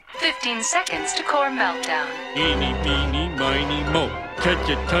15 seconds to core meltdown. Eeny, meeny, miny, mo. Catch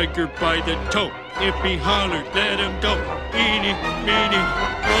a tiger by the toe. If he hollers, let him go. Eeny, meeny,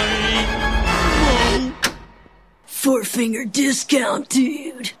 miny, mo. Four-finger discount,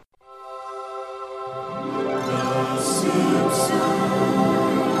 dude.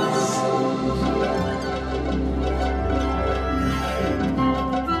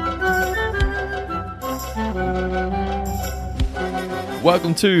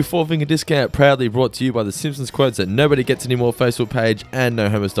 Welcome to Four Finger Discount, proudly brought to you by the Simpsons Quotes That Nobody Gets Anymore Facebook page and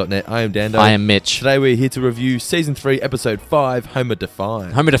NoHomers.net. I am Dando. I am Mitch. Today we're here to review Season 3, Episode 5, Homer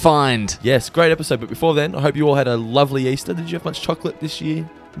Defined. Homer Defined. Yes, great episode, but before then, I hope you all had a lovely Easter. Did you have much chocolate this year,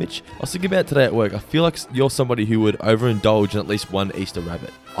 Mitch? I was thinking about today at work. I feel like you're somebody who would overindulge in at least one Easter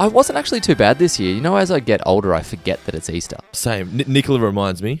rabbit. I wasn't actually too bad this year. You know, as I get older, I forget that it's Easter. Same. Nicola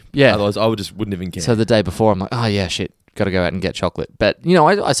reminds me. Yeah. Otherwise, I wouldn't even care. So the day before, I'm like, oh yeah, shit, got to go out and get chocolate. But you know,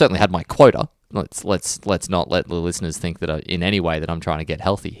 I certainly had my quota. Let's not let the listeners think that in any way that I'm trying to get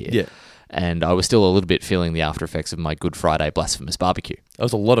healthy here. Yeah. And I was still a little bit feeling the after effects of my Good Friday blasphemous barbecue. That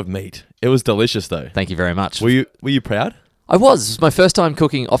was a lot of meat. It was delicious, though. Thank you very much. Were you proud? I was. It was my first time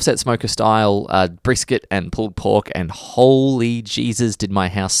cooking offset smoker style brisket and pulled pork, and holy Jesus, did my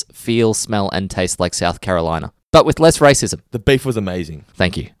house feel, smell, and taste like South Carolina. But with less racism. The beef was amazing.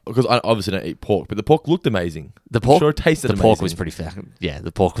 Thank you. Because I obviously don't eat pork, but the pork looked amazing. The pork, I'm sure it tasted amazing. The pork was pretty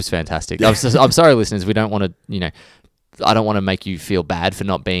the pork was fantastic. I'm sorry, listeners. We don't want to, I don't want to make you feel bad for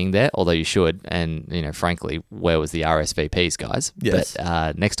not being there, although you should. And, frankly, where was the RSVPs, guys? Yes.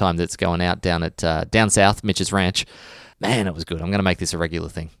 But next time that's going out down at down south, Mitch's Ranch, man, it was good. I'm going to make this a regular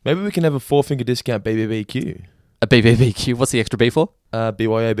thing. Maybe we can have a 4-finger discount BBBQ. A BBBQ. What's the extra B for?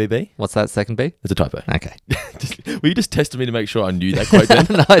 BYOBB. What's that second B? It's a typo. Okay. Were you just testing me to make sure I knew that quote then?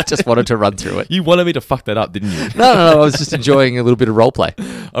 No, I just wanted to run through it. You wanted me to fuck that up, didn't you? No. I was just enjoying a little bit of role play.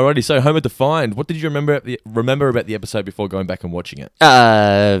 Alrighty, so Homer Defined. What did you remember about the episode before going back and watching it?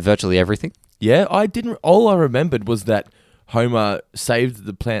 Virtually everything. Yeah, I didn't. All I remembered was that Homer saved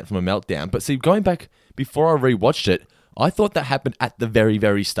the plant from a meltdown. But see, going back before I rewatched it, I thought that happened at the very,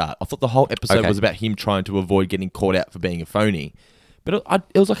 very start. I thought the whole episode was about him trying to avoid getting caught out for being a phony. But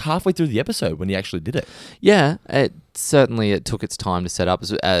it was like halfway through the episode when he actually did it. Yeah, it took its time to set up.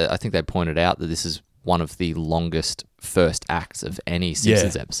 I think they pointed out that this is one of the longest first acts of any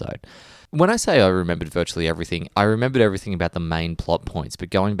Simpsons episode. When I say I remembered virtually everything, I remembered everything about the main plot points, but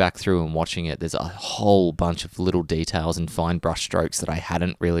going back through and watching it, there's a whole bunch of little details and fine brush strokes that I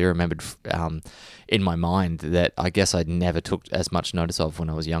hadn't really remembered in my mind that I guess I never took as much notice of when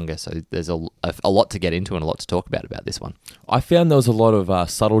I was younger. So there's a lot to get into and a lot to talk about this one. I found there was a lot of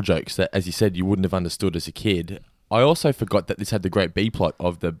subtle jokes that, as you said, you wouldn't have understood as a kid. I also forgot that this had the great B-plot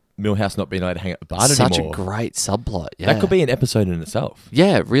of the Millhouse not being able to hang out the barn anymore. Such a great subplot, yeah. That could be an episode in itself.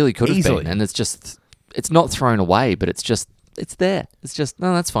 Yeah, it really could have Easily. been. And it's not thrown away, but it's there. It's just,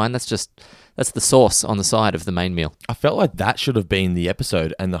 no, that's fine. That's the sauce on the side of the main meal. I felt like that should have been the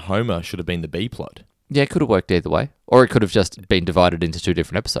episode and the Homer should have been the B-plot. Yeah, it could have worked either way. Or it could have just been divided into two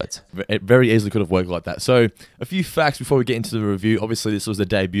different episodes. It very easily could have worked like that. So, a few facts before we get into the review. Obviously, this was the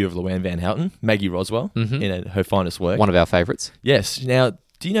debut of Luann Van Houten, Maggie Roswell, in her finest work. One of our favourites. Yes. Now,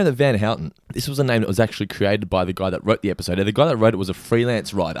 do you know that Van Houten, this was a name that was actually created by the guy that wrote the episode. And the guy that wrote it was a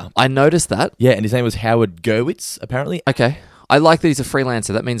freelance writer. I noticed that. Yeah, and his name was Howard Gerwitz, apparently. Okay. I like that he's a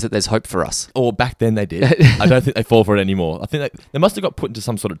freelancer. That means that there's hope for us. Or back then they did. I don't think they fall for it anymore. I think they must have got put into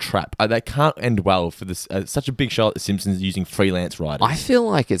some sort of trap. They can't end well for this. Such a big show like The Simpsons using freelance writers. I feel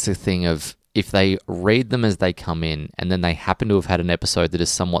like it's a thing of if they read them as they come in and then they happen to have had an episode that is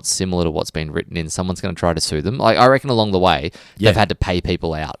somewhat similar to what's been written in, someone's going to try to sue them. Like, I reckon along the way, they've had to pay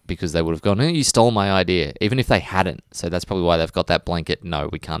people out because they would have gone, oh, you stole my idea, even if they hadn't. So that's probably why they've got that blanket, no,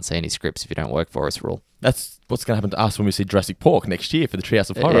 we can't see any scripts if you don't work for us rule. That's what's going to happen to us when we see Jurassic Park next year for the Treehouse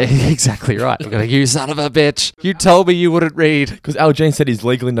of Horror. Exactly right. We're going to, you son of a bitch. You told me you wouldn't read. Because Al Jean said he's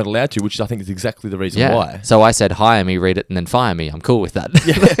legally not allowed to, which I think is exactly the reason why. So I said, hire me, read it, and then fire me. I'm cool with that.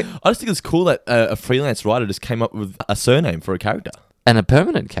 Yeah. I just think it's cool that a freelance writer just came up with a surname for a character. And a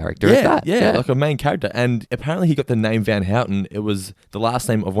permanent character at that. Yeah, like a main character. And apparently he got the name Van Houten. It was the last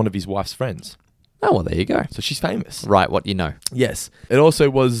name of one of his wife's friends. Oh, well, there you go. So she's famous. Right, what you know. Yes. It also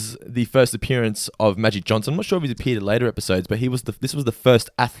was the first appearance of Magic Johnson. I'm not sure if he's appeared in later episodes, but this was the first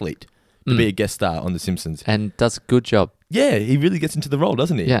athlete to be a guest star on The Simpsons. And does a good job. Yeah, he really gets into the role,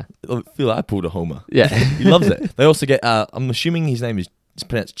 doesn't he? Yeah. I feel like I pulled a Homer. Yeah. He loves it. They also get, I'm assuming his name is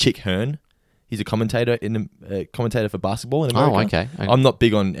pronounced Chick Hearn. He's a commentator commentator for basketball in America. Oh, okay. I'm not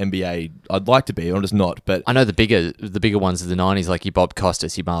big on NBA. I'd like to be. I'm just not. But I know the bigger ones of the 90s, like your Bob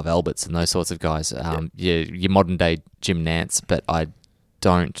Costas, your Marv Alberts, and those sorts of guys. Your modern day Jim Nantz. But I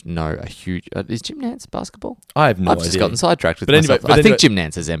don't know a huge... is Jim Nance basketball? I have no I've idea. just gotten sidetracked with But anyway- myself. but I think anyway- Jim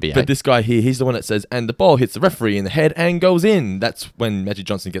Nance is NBA. But this guy here, he's the one that says, and the ball hits the referee in the head and goes in. That's when Magic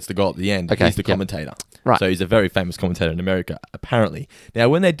Johnson gets the goal at the end. Okay, He's the yep. commentator. Right. So he's a very famous commentator in America, apparently. Now,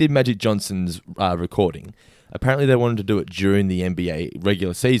 when they did Magic Johnson's recording, apparently they wanted to do it during the NBA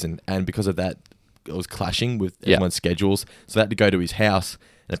regular season. And because of that, it was clashing with Yeah. everyone's schedules. So they had to go to his house.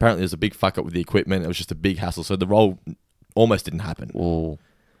 And apparently there was a big fuck up with the equipment. It was just a big hassle. So the role almost didn't happen. Ooh.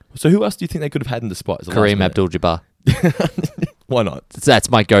 So who else do you think they could have had in the spot? As a last Kareem minute? Abdul-Jabbar. Why not? That's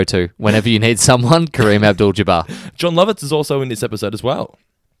my go-to. Whenever you need someone, Kareem Abdul-Jabbar. John Lovitz is also in this episode as well.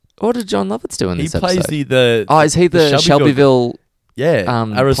 What did John Lovitz do in He this plays episode? the Oh, is he the Shelbyville? Yeah,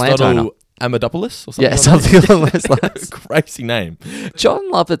 plant owner. Aristotle Amadopoulos or something. Yeah, like something that. along those lines. Crazy name.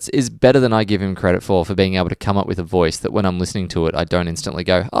 John Lovitz is better than I give him credit for being able to come up with a voice that when I'm listening to it, I don't instantly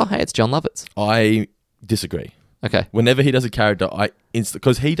go, oh, hey, it's John Lovitz. I disagree. Okay. Whenever he does a character,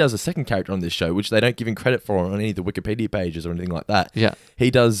 because he does a second character on this show, which they don't give him credit for on any of the Wikipedia pages or anything like that. Yeah. He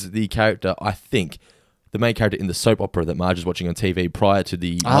does the character, I think, the main character in the soap opera that Marge is watching on TV prior to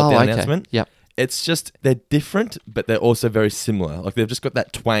the meltdown announcement. Yep. It's just, they're different, but they're also very similar. Like, they've just got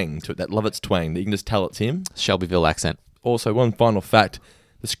that twang to it, that Lovitz twang, that you can just tell it's him. Shelbyville accent. Also, one final fact,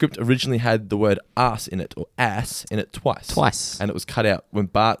 the script originally had the word ass in it, or ass in it twice. Twice. And it was cut out when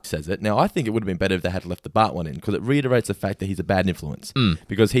Bart says it. Now, I think it would have been better if they had left the Bart one in, because it reiterates the fact that he's a bad influence.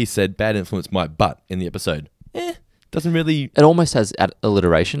 Because he said bad influence my butt in the episode. Doesn't really... It almost has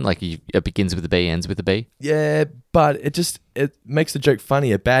alliteration, like it begins with a B, ends with a B. Yeah, but it makes the joke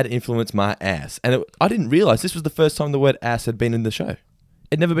funny. A bad influence my ass. And I didn't realise this was the first time the word ass had been in the show.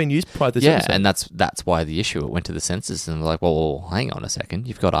 It'd never been used prior to this episode. And that's why the issue. It went to the censors and they're like, well, hang on a second.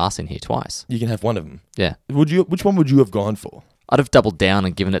 You've got ass in here twice. You can have one of them. Yeah. Which one would you have gone for? I'd have doubled down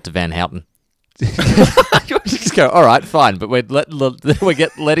and given it to Van Houten. Just go, all right, fine, but we're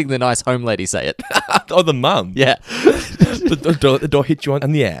letting the nice home lady say it. Oh, the mum. Yeah. The door hit you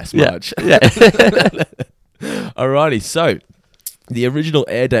on the ass, Marge. Yeah. Alrighty, so the original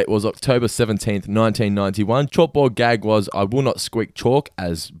air date was October 17th, 1991. Chalkboard gag was I will not squeak chalk,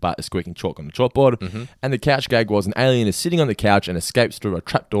 as Bart is squeaking chalk on the chalkboard. And the couch gag was an alien is sitting on the couch and escapes through a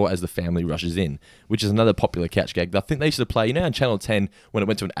trapdoor as the family rushes in, which is another popular couch gag. I think they used to play, on Channel 10, when it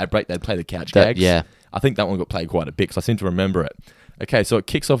went to an ad break, they'd play the couch gags. Yeah. I think that one got played quite a bit, because I seem to remember it. Okay, so it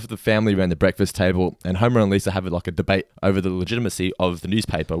kicks off with the family around the breakfast table, and Homer and Lisa have a debate over the legitimacy of the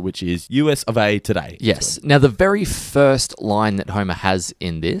newspaper, which is US of A Today. Yes. Now, the very first line that Homer has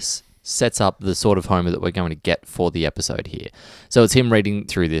in this sets up the sort of Homer that we're going to get for the episode here. So it's him reading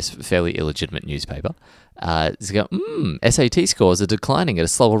through this fairly illegitimate newspaper. He's going, SAT scores are declining at a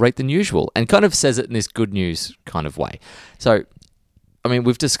slower rate than usual, and kind of says it in this good news kind of way. So, I mean,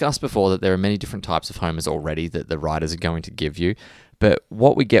 we've discussed before that there are many different types of Homers already that the writers are going to give you. But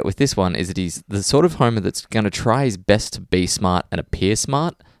what we get with this one is that he's the sort of Homer that's going to try his best to be smart and appear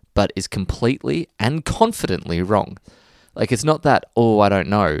smart, but is completely and confidently wrong. Like, it's not that, I don't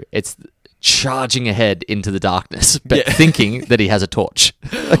know. It's charging ahead into the darkness, but thinking that he has a torch.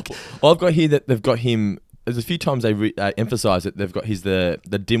 Well, I've got here that they've got him. There's a few times they emphasize it. They've got he's the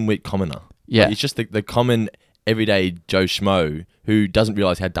dimwit commoner. Yeah. He's just the common everyday Joe Schmo who doesn't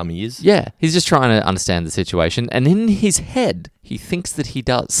realize how dumb he is. Yeah, he's just trying to understand the situation, and in his head, he thinks that he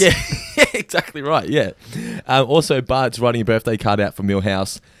does. Yeah, exactly right, yeah. Also, Bart's writing a birthday card out for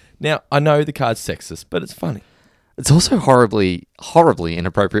Milhouse. Now, I know the card's sexist, but it's funny. It's also horribly, horribly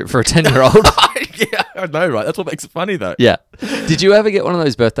inappropriate for a 10-year-old. Yeah, I know, right? That's what makes it funny, though. Yeah. Did you ever get one of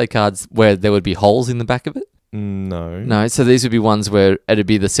those birthday cards where there would be holes in the back of it? No. No, so these would be ones where it'd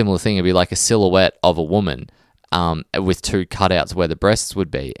be the similar thing. It'd be like a silhouette of a woman with two cutouts where the breasts would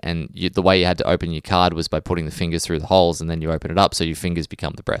be. And the way you had to open your card was by putting the fingers through the holes, and then you open it up so your fingers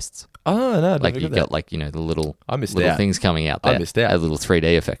become the breasts. Oh, no. Like you've got the little, I missed little out. things coming out there. I missed out. A little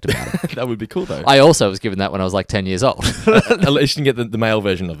 3D effect about it. That would be cool, though. I also was given that when I was like 10 years old. At least you can get the male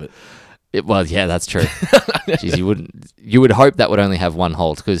version of it. Well, yeah, that's true. Jeez, you would hope that would only have one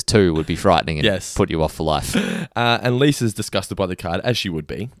hole, because two would be frightening and put you off for life. And Lisa's disgusted by the card, as she would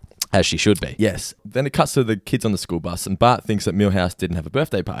be. As she should be. Yes. Then it cuts to the kids on the school bus, and Bart thinks that Milhouse didn't have a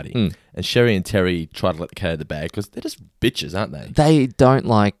birthday party. And Sherry and Terry try to let the cat out of the bag, because they're just bitches, aren't they? They don't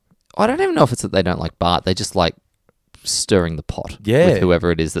like... I don't even know if it's that they don't like Bart. They just like stirring the pot with whoever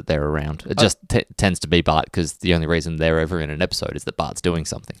it is that they're around. It just tends to be Bart, because the only reason they're ever in an episode is that Bart's doing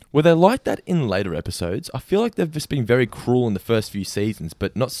something. Were they like that in later episodes? I feel like they've just been very cruel in the first few seasons,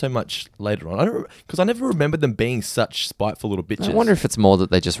 but not so much later on. Because I never remember them being such spiteful little bitches. I wonder if it's more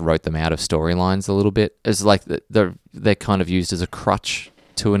that they just wrote them out of storylines a little bit. It's like they're kind of used as a crutch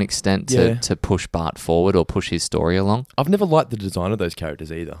to an extent Yeah. to push Bart forward or push his story along. I've never liked the design of those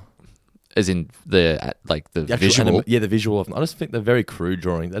characters either. As in the The actual visual, the visual of them. I just think they're very crude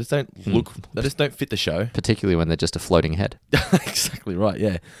drawing. They just don't look. They just don't fit the show. particularly when they're just a floating head. Exactly right.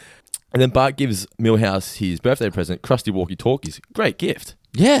 Yeah. And then Bart gives Milhouse his birthday present, crusty walkie-talkies. Great gift.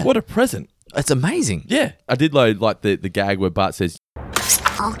 Yeah. What a present. It's amazing. Yeah. I did like the gag where Bart says,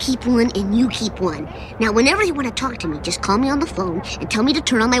 I'll keep one and you keep one. Now, whenever you want to talk to me, just call me on the phone and tell me to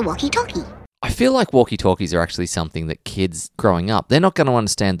turn on my walkie-talkie. I feel like walkie-talkies are actually something that kids growing up, they're not going to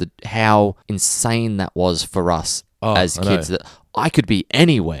understand how insane that was for us as I know. kids. That I could be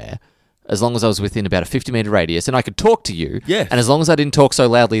anywhere as long as I was within about a 50-meter radius and I could talk to you. Yes. And as long as I didn't talk so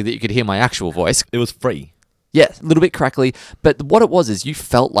loudly that you could hear my actual voice. it was free. Yeah, a little bit crackly. But what it was is you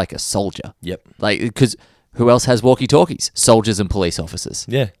felt like a soldier. Yep. Like, because who else has walkie-talkies? Soldiers and police officers.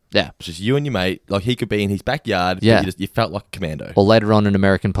 Yeah. Yeah. It's just you and your mate. Like he could be in his backyard. but Yeah. You felt like a commando. Or later on in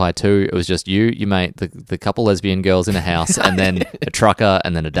American Pie 2, it was just you, your mate, the couple lesbian girls in a house, and then a trucker,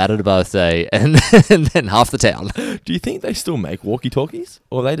 and then a dad at a birthday, and then half the town. Do you think they still make walkie-talkies?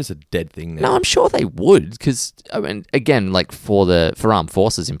 Or are they just a dead thing now? No, I'm sure they would, because, I mean, again, like for armed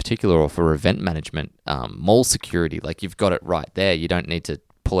forces in particular, or for event management, mall security, like you've got it right there. You don't need to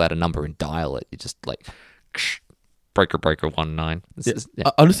pull out a number and dial it. You just like... Breaker 19.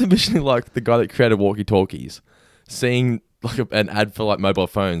 I'm just envisioning like the guy that created walkie-talkies, seeing like an ad for like mobile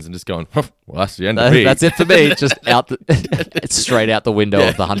phones and just going, well, that's the end of me. That's it for me. Just out it's straight out the window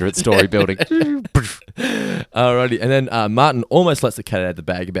of the 100-story building. Alrighty, and then Martin almost lets the cat out of the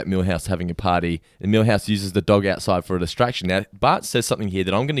bag about Milhouse having a party, and Milhouse uses the dog outside for a distraction. Now, Bart says something here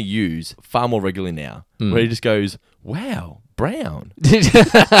that I'm going to use far more regularly now, where he just goes, wow, brown.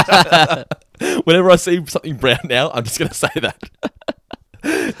 Whenever I see something brown now, I'm just going to say that.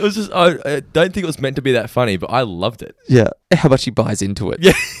 It was just, I don't think it was meant to be that funny, but I loved it. Yeah. How much he buys into it.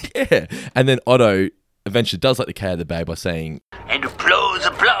 Yeah. And then Otto eventually does let the cat out of the bag by saying, And applause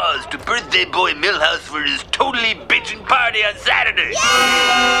to birthday boy Milhouse for his totally bitchin' party on Saturday.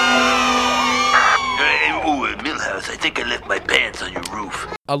 Milhouse, I think I left my pants on your roof.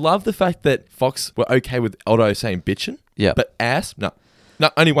 I love the fact that Fox were okay with Otto saying bitchin', Yeah. but ass, no,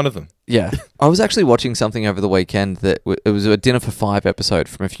 only one of them. Yeah. I was actually watching something over the weekend that it was a Dinner for Five episode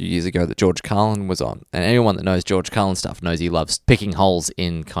from a few years ago that George Carlin was on. And anyone that knows George Carlin stuff knows he loves picking holes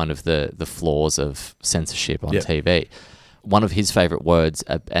in kind of the flaws of censorship on Yep. TV. One of his favourite words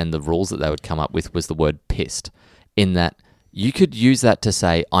and the rules that they would come up with was the word pissed, in that you could use that to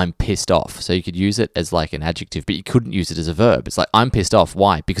say, I'm pissed off. So you could use it as like an adjective, but you couldn't use it as a verb. It's like, I'm pissed off.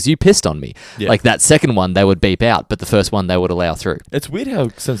 Why? Because you pissed on me. Yeah. Like that second one, they would beep out, but the first one they would allow through. It's weird how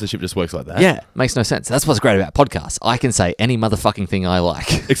censorship just works like that. Yeah, makes no sense. That's what's great about podcasts. I can say any motherfucking thing I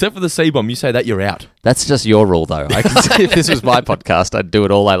like. Except for the C-bomb, you say that, you're out. That's just your rule, though. I can say if this was my podcast, I'd do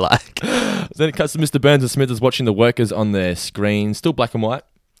it all I like. Then it cuts to Mr. Burns and Smithers watching the workers on their screen, still black and white.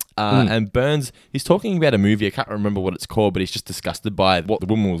 And Burns, he's talking about a movie, I can't remember what it's called, but he's just disgusted by what the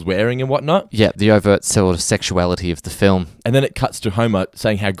woman was wearing and whatnot. Yeah, the overt sort of sexuality of the film. And then it cuts to Homer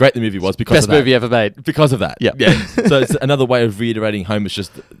saying how great the movie was because Best of that. movie ever made. Because of that. Yeah. So it's another way of reiterating Homer's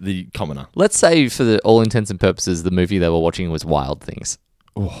just the commoner. Let's say, for all intents and purposes, the movie they were watching was Wild Things.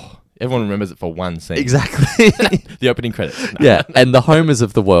 Everyone remembers it for one scene. Exactly. The opening credits. No. Yeah, and the Homers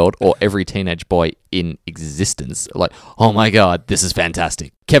of the world, or every teenage boy in existence, are like, oh my god, this is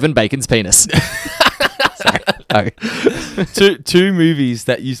fantastic. Kevin Bacon's penis. Sorry. No. two movies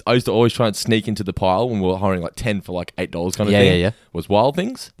that I used to always try and sneak into the pile when we were hiring like 10 for like $8 kind of thing. Yeah. Was Wild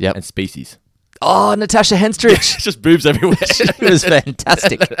Things Yep. and Species. Oh, Natasha Henstridge. It's just boobs everywhere. It was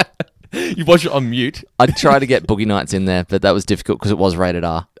fantastic. You watch it on mute. I'd try to get Boogie Nights in there, but that was difficult because it was rated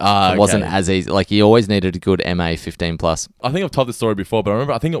R. Ah, It wasn't okay. as easy. Like, you always needed a good MA 15 plus. I think I've told this story before, but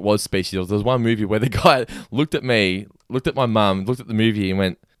I think it was Species. There was one movie where the guy looked at me, looked at my mum, looked at the movie and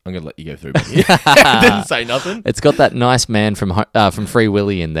went, I'm going to let you go through. Didn't say nothing. It's got that nice man from Free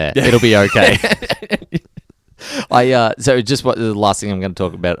Willy in there. It'll be okay. So just what the last thing I'm going to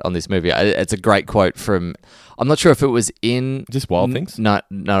talk about on this movie. It's a great quote from. I'm not sure if it was in Just Wild Things? No,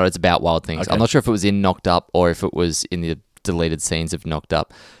 it's about Wild Things. Okay. I'm not sure if it was in Knocked Up or if it was in the deleted scenes of Knocked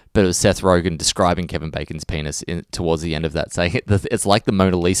Up. But it was Seth Rogen describing Kevin Bacon's penis towards the end of that, saying it's like the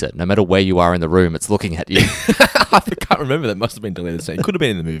Mona Lisa. No matter where you are in the room, it's looking at you. I can't remember. That must have been deleted scene. Could have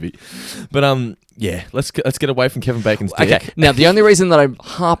been in the movie. But yeah, let's get away from Kevin Bacon's dick. Okay, now the only reason that I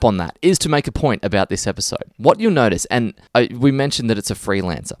harp on that is to make a point about this episode. What you'll notice, and we mentioned that it's a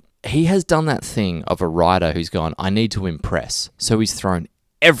freelancer. He has done that thing of a writer who's gone, I need to impress. So he's thrown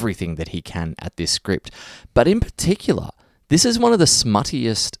everything that he can at this script. But in particular, this is one of the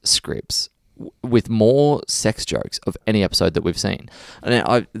smuttiest scripts with more sex jokes of any episode that we've seen.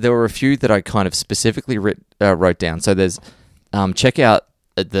 And there were a few that I kind of specifically wrote down. So there's check out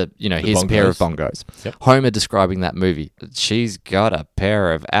here's a pair of bongos. Yep. Homer describing that movie. She's got a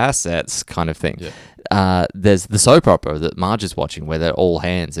pair of assets kind of thing. Yeah. There's the soap opera that Marge is watching where they're all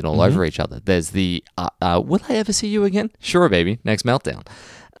hands and all over each other. There's the will I ever see you again? Sure, baby. Next meltdown.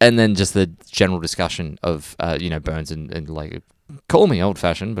 And then just the general discussion of, Burns and like, call me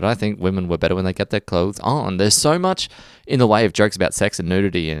old-fashioned, but I think women were better when they get their clothes on. There's so much in the way of jokes about sex and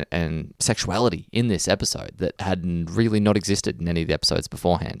nudity and sexuality in this episode that had really not existed in any of the episodes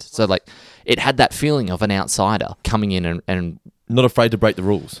beforehand. So, like, it had that feeling of an outsider coming in and Not afraid to break the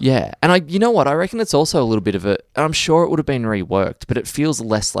rules. yeah. And you know what? I reckon it's also a little bit of I'm sure it would have been reworked, but it feels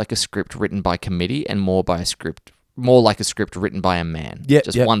less like a script written by committee and more like a script written by a man. Yeah,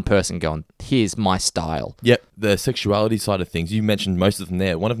 Just yeah. one person going, here's my style. Yep, the sexuality side of things. You mentioned most of them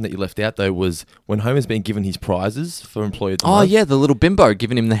there. One of them that you left out, though, was when Homer's been given his prizes for Employee of the Oh, Month. yeah, the little bimbo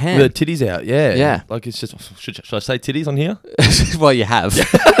giving him the hand. The titties out, yeah. Yeah. Like, it's just... Should I say titties on here? Well, you have.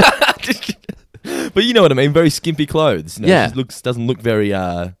 But you know what I mean. Very skimpy clothes. Yeah. She doesn't look very...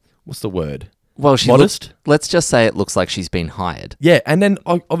 what's the word? Well, she Modest? let's just say it looks like she's been hired. Yeah, and then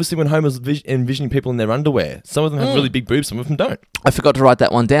obviously when Homer's envisioning people in their underwear, some of them have really big boobs, some of them don't. I forgot to write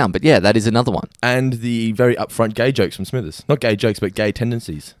that one down, but yeah, that is another one. And the very upfront gay jokes from Smithers. Not gay jokes, but gay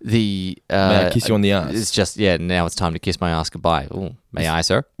tendencies. The May I kiss you on the arse? It's just now it's time to kiss my ass goodbye. Ooh, may I,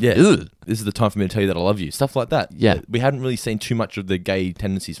 sir? Yeah. Ugh. This is the time for me to tell you that I love you. Stuff like that. Yeah. We hadn't really seen too much of the gay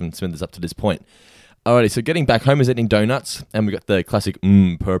tendencies from Smithers up to this point. Alrighty, so getting back, Homer's eating donuts, and we got the classic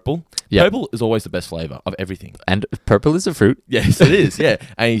purple. Yep. Purple is always the best flavour of everything. And purple is a fruit. Yes, it is, yeah.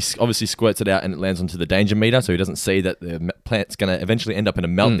 And he obviously squirts it out and it lands onto the danger meter, so he doesn't see that the plant's going to eventually end up in a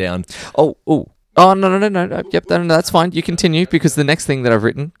meltdown. Oh, no. Yep, no, that's fine. You continue because the next thing that I've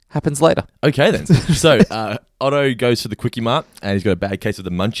written happens later. Okay, then. So, Otto goes to the Quickie Mart, and he's got a bad case of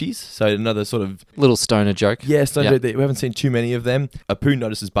the munchies. So, another sort of... Little stoner joke. Yes, Yeah. we haven't seen too many of them. Apu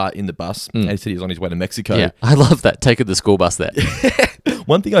notices Bart in the bus, and he said he was on his way to Mexico. Yeah, I love that. Taking the school bus there.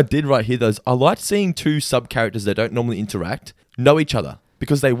 One thing I did right here, though, is I liked seeing two sub-characters that don't normally interact know each other,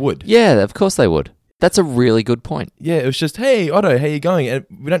 because they would. Yeah, of course they would. That's a really good point. Yeah, it was just, hey, Otto, how you going? And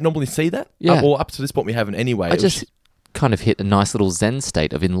we don't normally see that. Yeah. Or up to this point, we haven't anyway. I just kind of hit a nice little zen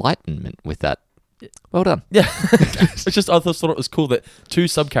state of enlightenment with that. Well done. Yeah. It's just, I thought it was cool that two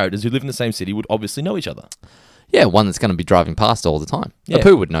sub-characters who live in the same city would obviously know each other. Yeah, one that's going to be driving past all the time. Yeah.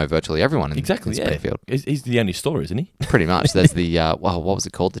 Apu would know virtually everyone in, Exactly, in yeah. Springfield. He's the only store, isn't he? Pretty much. There's the, what was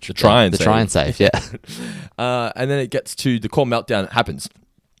it called? The try and the save. try and save, yeah. And then it gets to the core meltdown. It happens.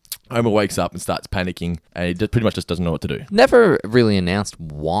 Homer wakes up and starts panicking, and he pretty much just doesn't know what to do. Never really announced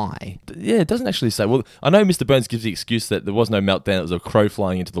why. Yeah, it doesn't actually say. Well, I know Mr. Burns gives the excuse that there was no meltdown. It was a crow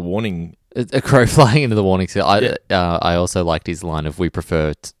flying into the warning. A crow flying into the warning seal. Yeah. I also liked his line of we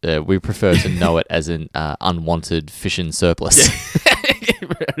prefer to know it as an unwanted fission surplus.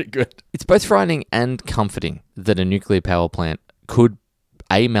 Very good. It's both frightening and comforting that a nuclear power plant could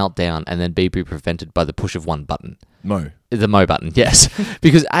A, melt down and then B, be prevented by the push of one button. The Mo button, yes.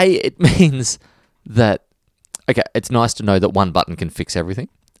 Because A, it means that, okay, it's nice to know that one button can fix everything,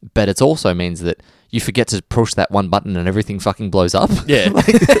 but it also means that you forget to push that one button and everything fucking blows up. Yeah.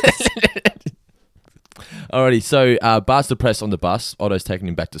 Alrighty, so Bart's depressed on the bus. Otto's taking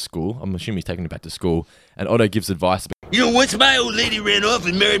him back to school. I'm assuming he's taking him back to school. And Otto gives advice. You know, once my old lady ran off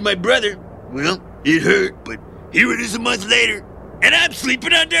and married my brother, well, it hurt, but here it is a month later, and I'm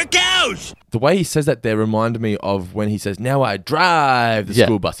sleeping under a couch. The way he says that there reminded me of when he says, now I drive the Yeah.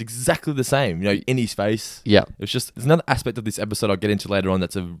 school bus. Exactly the same, in his face. Yeah. It's just, there's another aspect of this episode I'll get into later on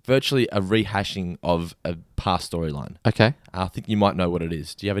that's virtually a rehashing of a past storyline. Okay. I think you might know what it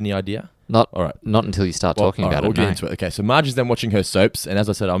is. Do you have any idea? Not Alright. until you start talking about we'll it. get No. into it. Okay, so Marge is then watching her soaps, and as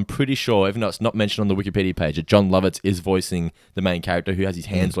I said, I'm pretty sure, even though it's not mentioned on the Wikipedia page, that John Lovitz is voicing the main character who has his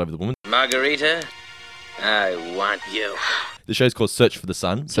hands all over the woman. Margarita, I want you. The show's called Search for the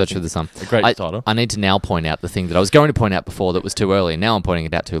Sun. Search for the Sun. A great title. I need to now point out the thing that I was going to point out before that was too early, and now I'm pointing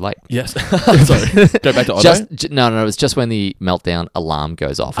it out too late. Yes. Sorry. Go back to Otto. No, it's just when the meltdown alarm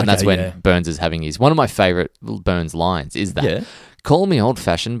goes off, and Okay, that's when yeah. Burns is having his. One of my favourite Burns lines is that. Yeah. Call me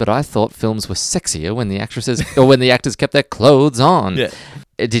old-fashioned, but I thought films were sexier when the actresses or when the actors kept their clothes on. Yeah.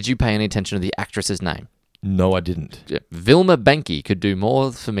 Did you pay any attention to the actress's name? No, I didn't. Yeah. Vilma Benke could do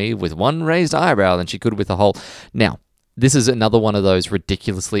more for me with one raised eyebrow than she could with a whole. Now, this is another one of those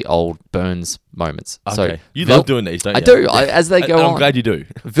ridiculously old Burns moments. Okay. So You love doing these, don't you? I do. As they go and on. I'm glad you do.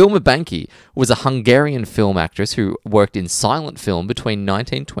 Vilma Benke was a Hungarian film actress who worked in silent film between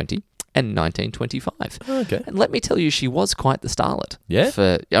 1920 and 1925. Okay. And let me tell you, she was quite the starlet. Yeah?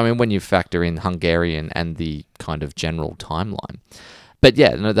 When you factor in Hungarian and the kind of general timeline. But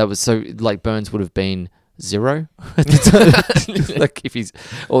yeah, no, that was so, like, Burns would have been 0 at the time. Like, if he's,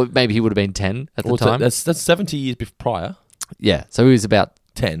 or maybe he would have been 10 at the time. That's 70 years prior. Yeah, so he was about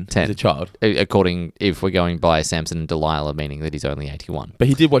 10. 10. He's a child. According, if we're going by Samson and Delilah, meaning that he's only 81. But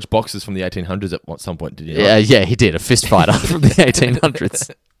he did watch boxers from the 1800s at some point, did he? Yeah, he did. A fist fighter from the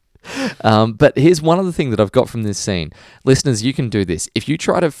 1800s. But here's one other thing that I've got from this scene. Listeners, you can do this. If you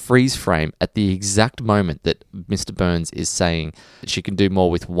try to freeze frame at the exact moment that Mr. Burns is saying that she can do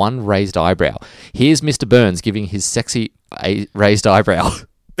more with one raised eyebrow, here's Mr. Burns giving his sexy raised eyebrow.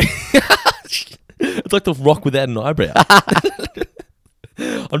 It's like the Rock without an eyebrow.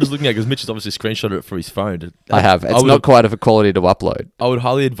 I'm just looking at it because Mitch has obviously screenshotted it for his phone. I have. It's not quite of a quality to upload. I would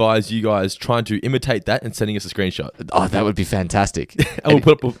highly advise you guys trying to imitate that and sending us a screenshot. Oh, that would be fantastic. And we'll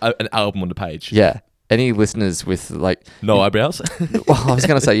put up an album on the page. Yeah. Any listeners with, like... No eyebrows? Well, I was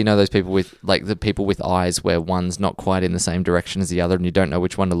going to say, those people with, like, the people with eyes where one's not quite in the same direction as the other and you don't know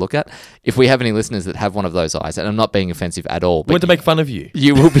which one to look at. If we have any listeners that have one of those eyes, and I'm not being offensive at all... We want to make fun of you.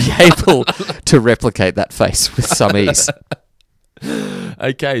 You will be able to replicate that face with some ease.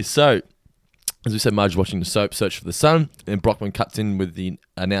 Okay, so as we said, Marge's watching the soap Search for the Sun, and Brockman cuts in with the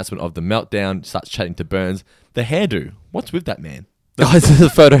announcement of the meltdown, starts chatting to Burns. The hairdo, what's with that man? Oh, it's the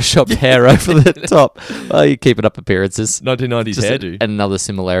photoshopped hair over the top. Oh, you keep it up appearances. 1990s Just hairdo. Another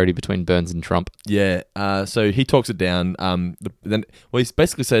similarity between Burns and Trump. Yeah, so he talks it down. He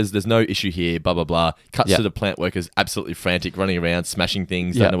basically says there's no issue here, blah, blah, blah. Cuts to the plant workers absolutely frantic, running around, smashing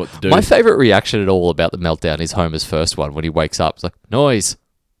things, don't know what to do. My favourite reaction at all about the meltdown is Homer's first one when he wakes up. It's like, noise.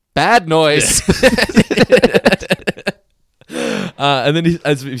 Bad noise. And then,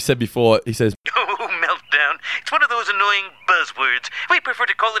 as we said before, he says, Oh, meltdown. It's one of those annoying buzzwords. We prefer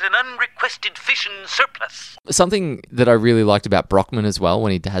to call it an unrequested fission surplus. Something that I really liked about Brockman as well,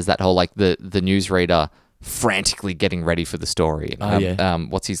 when he has that whole, like, the newsreader frantically getting ready for the story.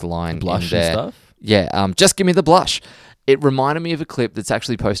 What's his line? Blush and stuff? Yeah, just give me the blush. It reminded me of a clip that's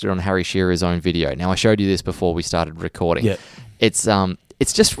actually posted on Harry Shearer's own video. Now, I showed you this before we started recording. Yeah. It's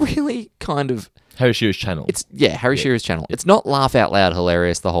just really kind of... Harry Shearer's channel. Harry Shearer's channel. It's not laugh out loud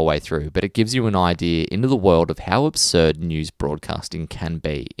hilarious the whole way through, but it gives you an idea into the world of how absurd news broadcasting can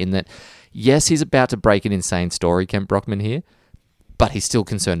be. In that, yes, he's about to break an insane story, Kent Brockman here, but he's still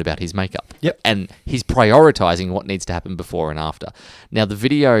concerned about his makeup. Yep. And he's prioritizing what needs to happen before and after. Now, the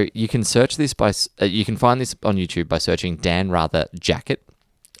video, you can search this you can find this on YouTube by searching Dan Rather Jacket.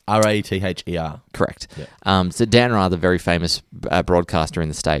 Rather. Correct. Yep. So Dan Rather, very famous broadcaster in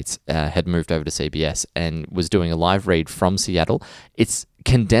the States, had moved over to CBS and was doing a live read from Seattle. It's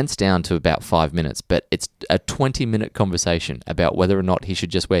condensed down to about 5 minutes, but it's a 20-minute conversation about whether or not he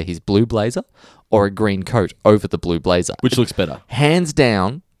should just wear his blue blazer or a green coat over the blue blazer. Which looks better. Hands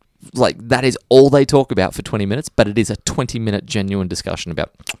down, like, that is all they talk about for 20 minutes, but it is a 20-minute genuine discussion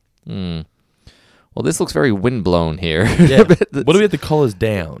about... Well, this looks very windblown here. Yeah. What do we have the collars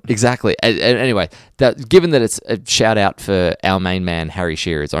down? Exactly. Anyway, given that it's a shout out for our main man, Harry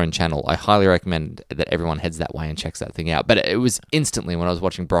Shearer's own channel, I highly recommend that everyone heads that way and checks that thing out. But it was instantly, when I was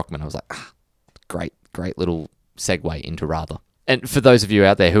watching Brockman, I was like, great little segue into Rather. And for those of you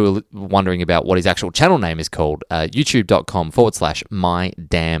out there who are wondering about what his actual channel name is called,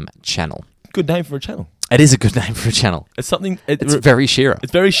 youtube.com/mydamnchannel. Good name for a channel. It is a good name for a channel. It's something... It's very Shearer.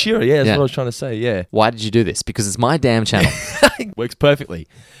 It's very Shearer, yeah. That's what I was trying to say, yeah. Why did you do this? Because it's my damn channel. Works perfectly.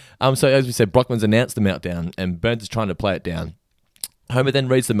 So as we said, Brockman's announced the meltdown and Burns is trying to play it down. Homer then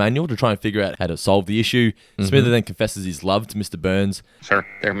reads the manual to try and figure out how to solve the issue. Smither then confesses his love to Mr. Burns. Sir,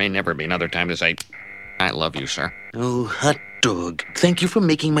 there may never be another time to say, I love you, sir. Oh, hot dog. Thank you for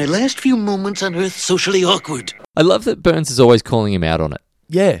making my last few moments on Earth socially awkward. I love that Burns is always calling him out on it.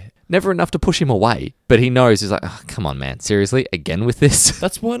 Yeah. Never enough to push him away, but he knows. He's like, oh, come on, man. Seriously? Again with this?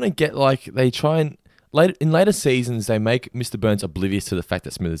 That's why I don't get, like, they try and... in later seasons, they make Mr. Burns oblivious to the fact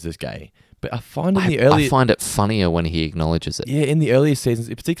that Smithers is gay. But I find I find it funnier when he acknowledges it. Yeah, in the earlier seasons,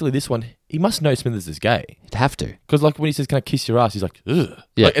 particularly this one, he must know Smithers is gay. He'd have to. Because, like, when he says, can I kiss your ass? He's like, ugh.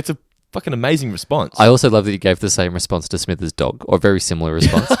 Yeah. Like, it's a fucking amazing response. I also love that he gave the same response to Smithers' dog, or a very similar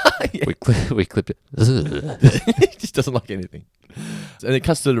response. Yeah. We clipped it. He just doesn't like anything. And it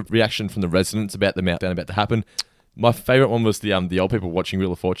cuts to the reaction from the residents about the meltdown about to happen. My favourite one was the old people watching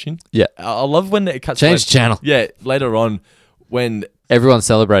Wheel of Fortune. Yeah. I love when it cuts... Change channel. Yeah, later on when... Everyone's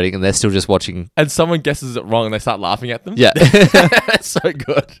celebrating and they're still just watching. And someone guesses it wrong and they start laughing at them. Yeah. That's so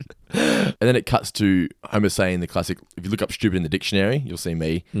good. And then it cuts to Homer saying the classic, if you look up stupid in the dictionary, you'll see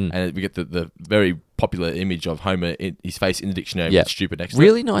me. And we get the very popular image of Homer, his face in the dictionary with stupid next to it.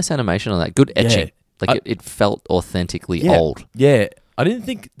 Really nice animation on that. Good etching. It felt authentically old. Yeah. I didn't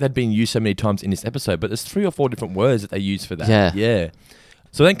think they'd been used so many times in this episode, but there's 3 or 4 different words that they use for that. Yeah.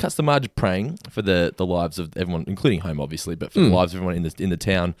 So then cuts to Marge praying for the lives of everyone, including Homer, obviously, but for the lives of everyone in the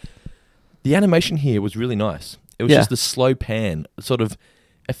town. The animation here was really nice. It was just a slow pan, sort of.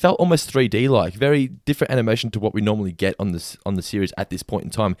 It felt almost 3D-like, very different animation to what we normally get on the series at this point in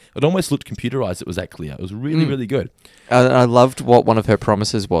time. It almost looked computerized. It was that clear. It was really, really good. I loved what one of her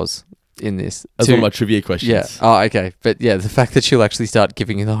promises was in this. That's one of my trivia questions. Yeah. Oh, okay. But yeah, the fact that she'll actually start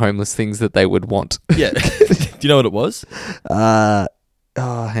giving the homeless things that they would want. Yeah. Do you know what it was? Hang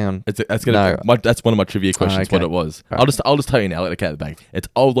on. That's one of my trivia questions. What it was? Right. I'll just tell you now. Let it go at the back. It's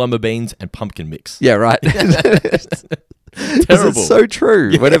old lumber beans and pumpkin mix. Yeah, right. Terrible. It's so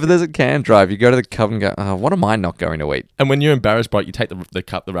true. Whenever there's a can drive, you go to the cup and go, "Oh, what am I not going to eat?" And when you're embarrassed by it, you take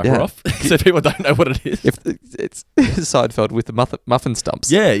the wrapper off, so people don't know what it is. If it's Seinfeld with the muffin stumps.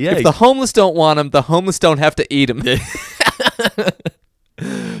 Yeah. If the homeless don't want them, the homeless don't have to eat them. Yeah.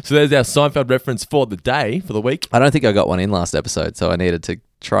 So there's our Seinfeld reference for the day, for the week. I don't think I got one in last episode, so I needed to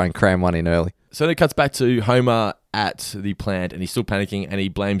try and cram one in early. So then it cuts back to Homer at the plant, and he's still panicking, and he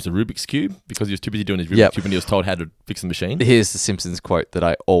blames the Rubik's Cube because he was too busy doing his Rubik's Cube when he was told how to fix the machine. Here's the Simpsons quote that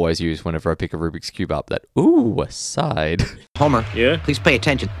I always use whenever I pick a Rubik's Cube up, that, ooh, aside. Homer, Yeah? please pay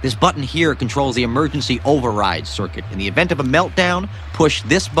attention. This button here controls the emergency override circuit. In the event of a meltdown, push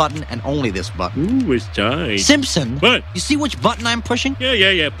this button and only this button. Ooh, it's time. Simpson! What? You see which button I'm pushing?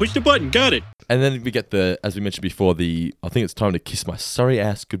 Yeah. Push the button. Got it. And then we get as we mentioned before, I think it's time to kiss my sorry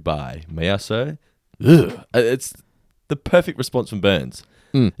ass goodbye. May I say? Ugh. It's the perfect response from Burns.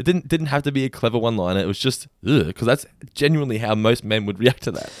 It didn't have to be a clever one-liner. It was just, ugh, because that's genuinely how most men would react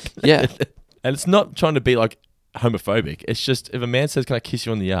to that. Yeah. And it's not trying to be like homophobic. It's just, if a man says, "Can I kiss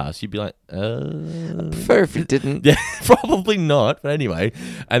you on the ass?" you'd be like, I prefer if he didn't. Yeah, probably not. But anyway.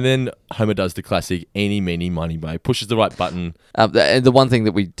 And then Homer does the classic eeny, meeny, miny, mo, pushes the right button. The one thing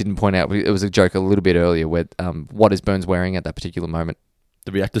that we didn't point out, it was a joke a little bit earlier, where what is Burns wearing at that particular moment?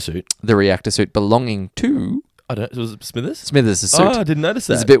 The reactor suit. The reactor suit belonging to... Was it Smithers? Smithers' suit. Oh, I didn't notice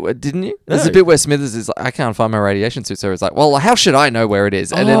that. There's a bit, didn't you? No. There's a bit where Smithers is like, "I can't find my radiation suit," so it's like, "Well, how should I know where it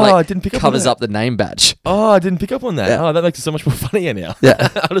is?" And then I didn't pick up on covers that. up the name badge. Oh, I didn't pick up on that. Yeah. Oh, that makes it so much more funnier now. Yeah.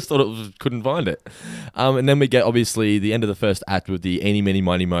 I just thought couldn't find it. And then we get, obviously, the end of the first act with the eeny, meeny,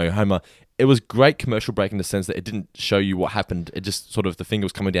 miny, mo, Homer. It was great commercial break in the sense that it didn't show you what happened. It just sort of, the finger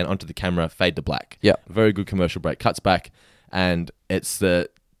was coming down onto the camera, fade to black. Yeah. Very good commercial break. Cuts back, and it's the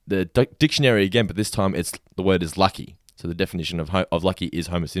dictionary again, but this time the word is lucky. So the definition of lucky is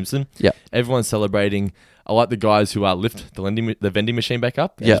Homer Simpson. Yeah. Everyone's celebrating. I like the guys who lift the vending machine back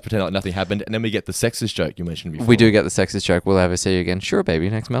up and just pretend like nothing happened. And then we get the sexist joke you mentioned before. We do get the sexist joke. "We'll ever see you again." "Sure, baby,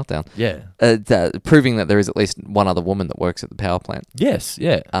 next meltdown." Yeah. Proving that there is at least one other woman that works at the power plant. Yes,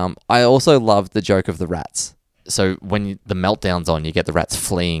 yeah. I also love the joke of the rats. So when the meltdown's on, you get the rats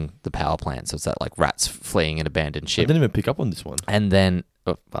fleeing the power plant. So it's that like rats fleeing an abandoned ship. I didn't even pick up on this one. And then,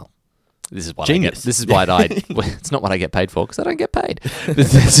 this is what Genius. I get. This is why it's not what I get paid for, because I don't get paid.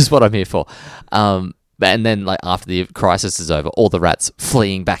 This is what I'm here for. And then, like, after the crisis is over, all the rats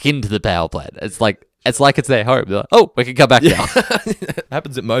fleeing back into the power plant. It's like it's their home. They're like, "Oh, we can come back now."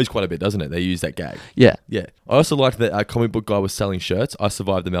 Happens at Moe's quite a bit, doesn't it? They use that gag. Yeah. Yeah. I also liked that our comic book guy was selling shirts. "I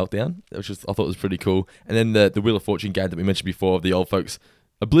survived the meltdown," which I thought was pretty cool. And then the Wheel of Fortune gag that we mentioned before of the old folks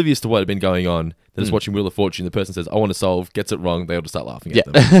oblivious to what had been going on. They're just watching Wheel of Fortune. The person says, "I want to solve," gets it wrong. They all just start laughing at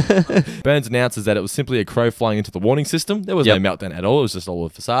them. Burns announces that it was simply a crow flying into the warning system. There was no meltdown at all. It was just all a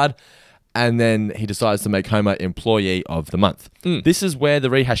facade. And then he decides to make Homer Employee of the Month. This is where the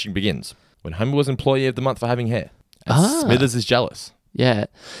rehashing begins. When Homer was Employee of the Month for having hair. And Smithers is jealous. Yeah.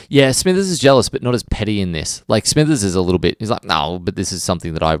 Smithers is jealous, but not as petty in this. Like, Smithers is a little bit, he's like, "No, but this is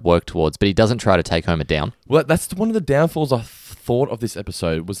something that I work towards," but he doesn't try to take Homer down. Well, that's one of the downfalls I thought of this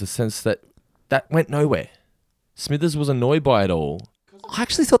episode, was the sense that went nowhere. Smithers was annoyed by it all. I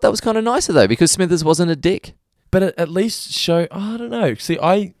actually thought that was kind of nicer, though, because Smithers wasn't a dick. But at least show, I don't know. See,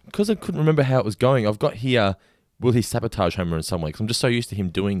 because I couldn't remember how it was going, I've got here, will he sabotage Homer in some way? Because I'm just so used to him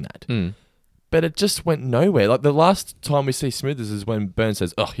doing that. But it just went nowhere. Like, the last time we see Smithers is when Burns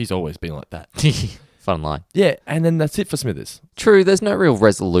says, "Oh, he's always been like that." Fun line. Yeah, and then that's it for Smithers. True, there's no real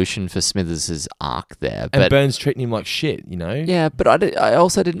resolution for Smithers' arc there. But and Burns treating him like shit, you know? Yeah, but I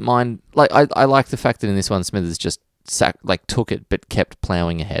also didn't mind, like, I like the fact that in this one, Smithers just took it, but kept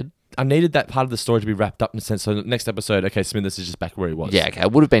ploughing ahead. I needed that part of the story to be wrapped up in a sense. So next episode, okay, Smithers is just back where he was. Yeah, okay.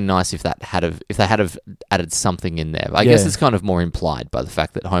 It would have been nice if they had added something in there. I guess it's kind of more implied by the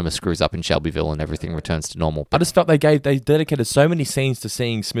fact that Homer screws up in Shelbyville and everything returns to normal. I just felt they dedicated so many scenes to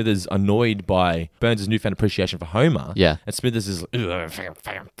seeing Smithers annoyed by Burns' newfound appreciation for Homer. Yeah. And Smithers is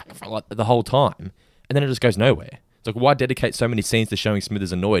like the whole time. And then it just goes nowhere. It's like, why dedicate so many scenes to showing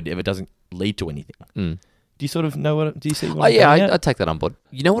Smithers annoyed if it doesn't lead to anything? Mm. Do you sort of know what... Do you see what Oh, yeah, I'd take that on board.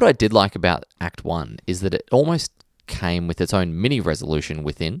 You know what I did like about Act 1 is that it almost came with its own mini resolution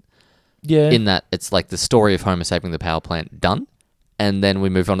within. Yeah. In that it's like the story of Homer saving the power plant done, and then we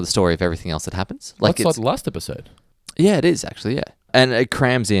move on to the story of everything else that happens. Like it's like the last episode. Yeah, it is actually, yeah. And it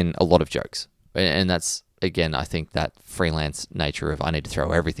crams in a lot of jokes. And that's, again, I think that freelance nature of I need to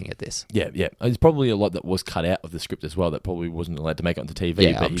throw everything at this. Yeah. There's probably a lot that was cut out of the script as well that probably wasn't allowed to make it onto TV.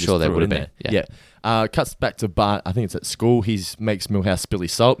 Yeah, but I'm sure there would have been. Yeah. Cuts back to Bart. I think it's at school. He makes Milhouse spill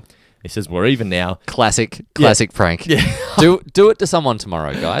his salt. He says, we're even now. Classic prank. Yeah. Do it to someone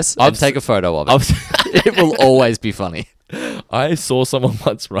tomorrow, guys. And take a photo of it. It will always be funny. I saw someone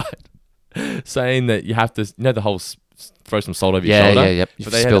once, saying that you have to, the whole throw some salt over your shoulder. Yeah. You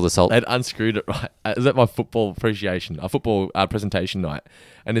spill the salt. They'd unscrewed it, right. It was at my football presentation night.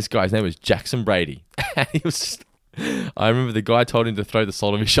 And this guy's name was Jackson Brady. And he was just... I remember the guy told him to throw the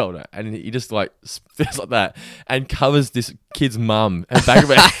salt over his shoulder, and he just like spits like that and covers this kid's mum and back of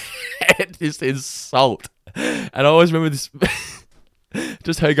her head just in salt. And I always remember this,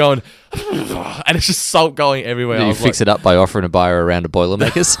 just her going, and it's just salt going everywhere. Did you fix it up by offering to buy her a round of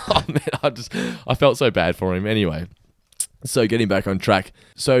Boilermakers? Oh man, I felt so bad for him. Anyway, so getting back on track.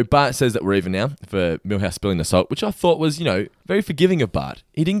 So Bart says that we're even now for Milhouse spilling the salt, which I thought was, very forgiving of Bart.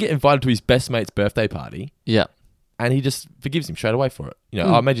 He didn't get invited to his best mate's birthday party. Yeah. And he just forgives him straight away for it.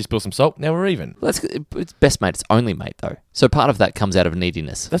 I made you spill some salt, now we're even. Well, it's best mate, it's only mate, though. So part of that comes out of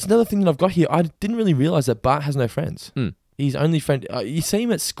neediness. That's another thing that I've got here. I didn't really realise that Bart has no friends. His only friend... you see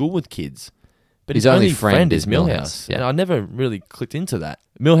him at school with kids, but his only friend is Milhouse. Yeah. And I never really clicked into that.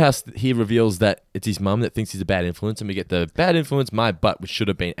 Milhouse here reveals that it's his mum that thinks he's a bad influence, and we get the bad influence, my butt, which should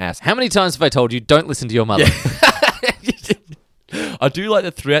have been asked. How many times have I told you, don't listen to your mother? I do like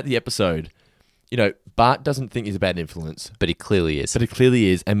that throughout the episode... Bart doesn't think he's a bad influence. But he clearly is.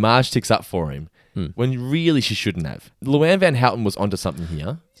 And Marge ticks up for him when really she shouldn't have. Luann Van Houten was onto something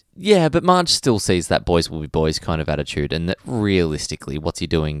here. Yeah, but Marge still sees that boys will be boys kind of attitude, and that realistically, what's he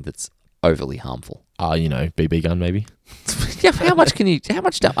doing that's overly harmful? BB gun maybe? Yeah, how much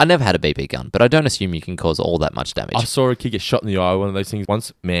damage? I never had a BB gun, but I don't assume you can cause all that much damage. I saw a kid get shot in the eye, one of those things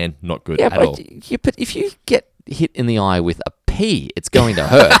once. Man, not good at all. But if you get hit in the eye with a pea, it's going to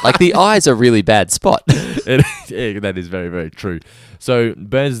hurt. Like, the eye's a really bad spot. Yeah, that is very, very true. So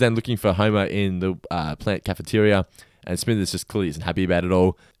Burns is then looking for Homer in the plant cafeteria, and Smithers just clearly isn't happy about it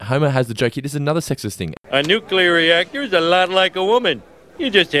all. Homer has the joke here. This is another sexist thing. A nuclear reactor is a lot like a woman. You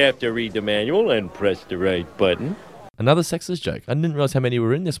just have to read the manual and press the right button. Another sexist joke. I didn't realize how many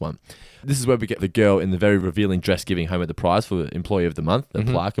were in this one. This is where we get the girl in the very revealing dress giving Homer the prize for Employee of the Month, the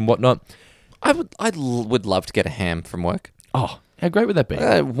plaque and whatnot. I would love to get a ham from work. Oh, how great would that be?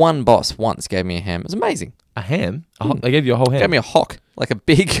 One boss once gave me a ham. It was amazing. A ham? They gave you a whole ham? Gave me a hock, like a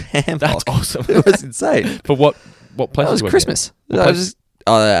big ham. That's hock. awesome. It was insane. For what place? That was Christmas. This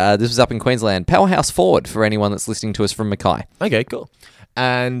was up in Queensland. Powerhouse Ford for anyone that's listening to us from Mackay. Okay, cool.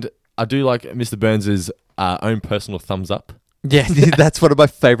 And I do like Mr. Burns' own personal thumbs up. Yeah, that's one of my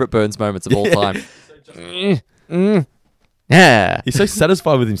favourite Burns moments of all time. Yeah. He's so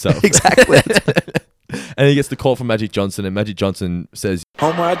satisfied with himself. Exactly. And he gets the call from Magic Johnson, and Magic Johnson says,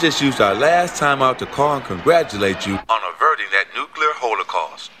 Homer, I just used our last time out to call and congratulate you on averting that nuclear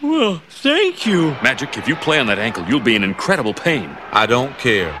holocaust. Well, thank you. Magic, if you play on that ankle, you'll be in incredible pain. I don't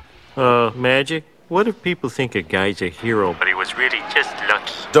care. Magic, what if people think a guy's a hero, but he was really just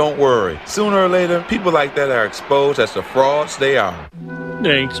lucky? Don't worry. Sooner or later, people like that are exposed as the frauds they are.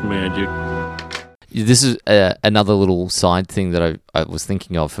 Thanks, Magic. This is another little side thing that I was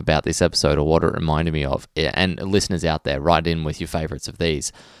thinking of about this episode, or what it reminded me of. And listeners out there, write in with your favourites of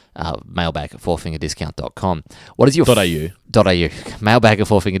these. Mailbag at fourfingerdiscount.com. What is your... .au. Mailbag at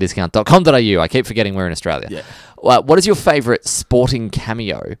fourfingerdiscount.com.au. I keep forgetting we're in Australia. Yeah. What is your favourite sporting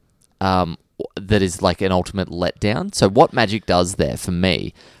cameo that is like an ultimate letdown? So what Magic does there, for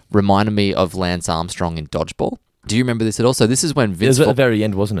me, reminded me of Lance Armstrong in Dodgeball. Do you remember this at all? So this is when Vince... It was at the very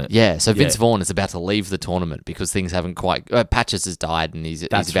end, wasn't it? Yeah, so Vince Vaughn is about to leave the tournament because things haven't quite... Patches has died and he's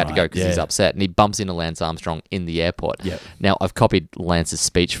about to go because he's upset, and he bumps into Lance Armstrong in the airport. Yeah. Now, I've copied Lance's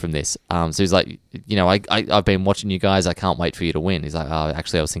speech from this. So he's like, I've been watching you guys. I can't wait for you to win. He's like, oh,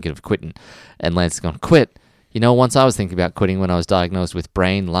 actually, I was thinking of quitting. And Lance has gone, quit? You know, once I was thinking about quitting when I was diagnosed with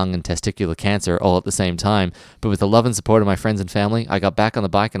brain, lung, and testicular cancer all at the same time, but with the love and support of my friends and family, I got back on the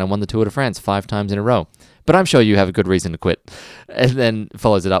bike and I won the Tour de France 5 times in a row. But I'm sure you have a good reason to quit. And then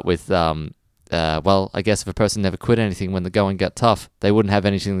follows it up with, well, I guess if a person never quit anything when the going got tough, they wouldn't have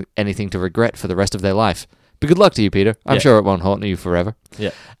anything to regret for the rest of their life. But good luck to you, Peter. I'm sure it won't haunt you forever.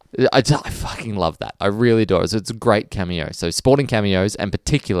 Yeah. I fucking love that. I really do. It's a great cameo. So sporting cameos, and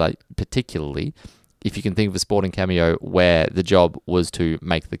particularly if you can think of a sporting cameo where the job was to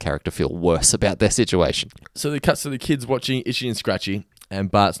make the character feel worse about their situation. So it cuts to the kids watching Itchy and Scratchy, and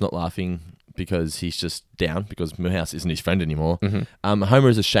Bart's not laughing because he's just down because Milhouse isn't his friend anymore. Mm-hmm. Homer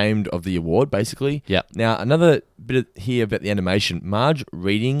is ashamed of the award, basically. Yep. Now, another bit here about the animation. Marge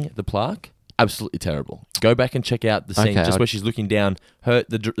reading the plaque, absolutely terrible. Go back and check out the scene where she's looking down.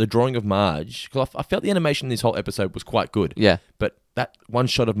 The drawing of Marge, because I felt the animation in this whole episode was quite good. Yeah. But that one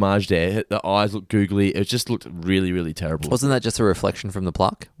shot of Marge there, the eyes looked googly. It just looked really, really terrible. Wasn't that just a reflection from the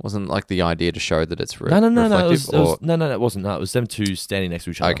plaque? Wasn't like the idea to show that it's No. reflective? It wasn't. No, it was them two standing next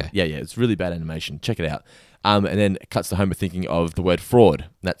to each other. Okay. Yeah. It's really bad animation. Check it out. And then it cuts to Homer thinking of the word fraud.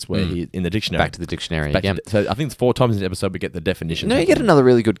 That's where he in the dictionary. Back to the dictionary again. So I think it's 4 times in the episode we get the definition. No, you get another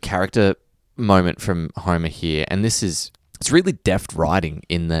really good character moment from Homer here, and it's really deft writing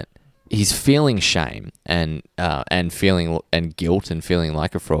in that he's feeling shame and feeling and guilt and feeling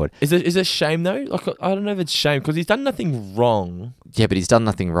like a fraud. Is it shame though? Like, I don't know if it's shame because he's done nothing wrong. Yeah, but he's done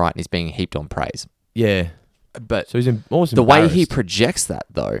nothing right, and he's being heaped on praise. Yeah, but so he's almost the way he projects that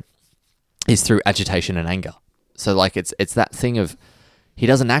though is through agitation and anger. So like it's that thing of he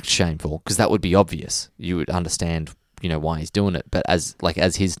doesn't act shameful because that would be obvious. You would understand, why he's doing it. But as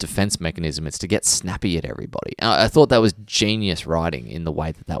his defense mechanism, it's to get snappy at everybody. I thought that was genius writing in the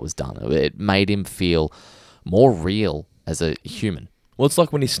way that was done. It made him feel more real as a human. Well, it's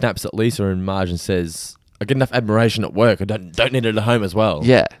like when he snaps at Lisa and Marge and says, I get enough admiration at work. I don't need it at home as well.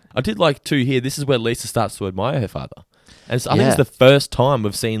 Yeah. I did like too here. This is where Lisa starts to admire her father. And I think it's the first time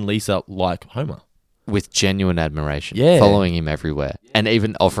we've seen Lisa like Homer. With genuine admiration. Yeah. Following him everywhere. And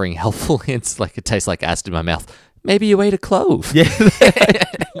even offering helpful hints like it tastes like acid in my mouth. Maybe you ate a clove. Yeah.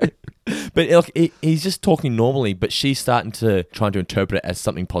 But look, he's just talking normally, but she's starting to trying to interpret it as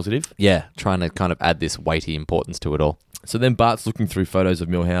something positive. Yeah, trying to kind of add this weighty importance to it all. So then Bart's looking through photos of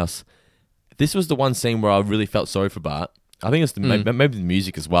Milhouse. This was the one scene where I really felt sorry for Bart. I think it's maybe the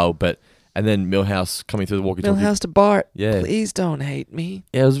music as well, and then Milhouse coming through the walkie-talkie. Milhouse to Bart, yeah. Please don't hate me.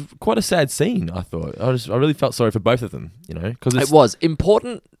 Yeah, it was quite a sad scene, I thought. I really felt sorry for both of them, because it was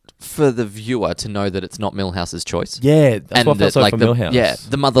important for the viewer to know that it's not Milhouse's choice. Yeah, that's what I felt sorry for Milhouse. Yeah,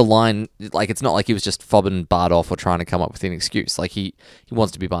 the mother line, it's not like he was just fobbing Bart off or trying to come up with an excuse. Like, he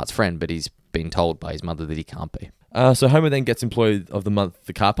wants to be Bart's friend, but he's been told by his mother that he can't be. So Homer then gets Employee of the Month at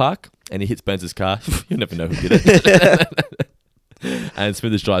the car park, and he hits Burns' car. You'll never know who did it. And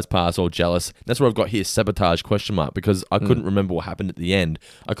Smithers drives past all jealous. That's where I've got here, sabotage, ? Because I couldn't remember what happened at the end.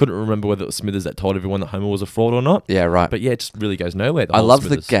 I couldn't remember whether it was Smithers that told everyone that Homer was a fraud or not. Yeah, right. But yeah, it just really goes nowhere. I love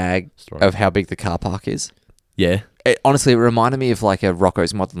Smithers the gag story of how big the car park is. Yeah. Honestly, it reminded me of like a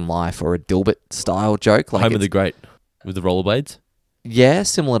Rocko's Modern Life or a Dilbert style joke. Like Homer the Great with the rollerblades. Yeah,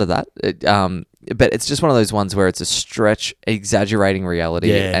 similar to that. But it's just one of those ones where it's a stretch, exaggerating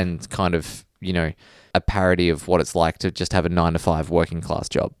reality and kind of, a parody of what it's like to just have a 9-to-5 working class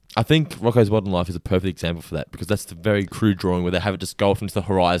job. I think Rocko's Modern Life is a perfect example for that because that's the very crude drawing where they have it just go off into the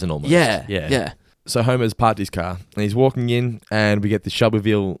horizon almost. Yeah. So Homer's parked his car and he's walking in and we get the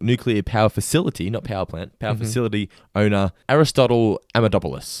Shelbyville Nuclear Power Facility, not power plant, power facility owner Aristotle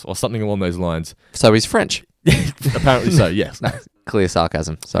Amadopoulos or something along those lines. So he's French. Apparently so, yes. No, clear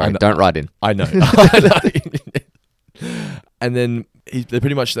sarcasm. Sorry, don't write in. I know. And then they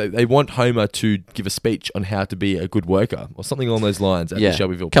pretty much they want Homer to give a speech on how to be a good worker or something along those lines at the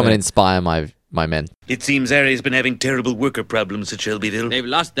Shelbyville Come plant. and inspire my men. It seems Harry's been having terrible worker problems at Shelbyville. They've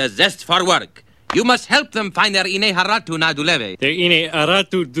lost their zest for work. You must help them find their Ine Haratu Naduleve. Their Ine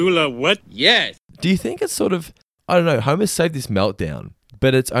Haratu Dula what? Yes. Do you think it's sort of, I don't know, Homer saved this meltdown,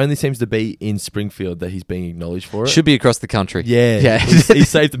 but it only seems to be in Springfield that he's being acknowledged for it? Should be across the country. Yeah. he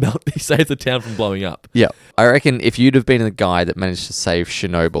saved the town from blowing up. Yeah. I reckon if you'd have been the guy that managed to save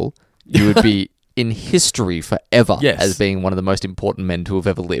Chernobyl, you would be in history forever as being one of the most important men to have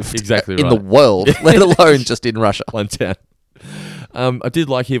ever lived. Exactly in right. the world, let alone just in Russia. One town. I did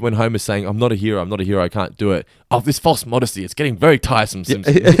like here when Homer's saying, I'm not a hero, I can't do it. Oh, this false modesty, it's getting very tiresome,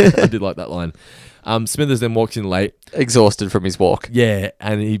 Simpson. I did like that line. Smithers then walks in late. Exhausted from his walk. Yeah,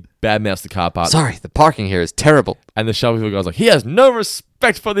 and he badmouths the car park. Sorry, the parking here is terrible. And the Shelbyville guy's like, he has no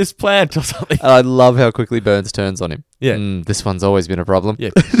respect for this plant or something. And I love how quickly Burns turns on him. Yeah. This one's always been a problem.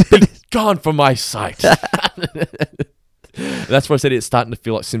 Yeah. Be gone from my sight. That's why I said it's starting to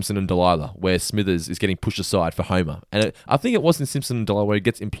feel like Simpson and Delilah, where Smithers is getting pushed aside for Homer. And I think it was in Simpson and Delilah where he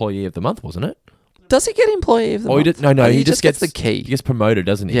gets Employee of the Month, wasn't it? Does he get Employee of the Month? No, he just gets the key. He gets promoted,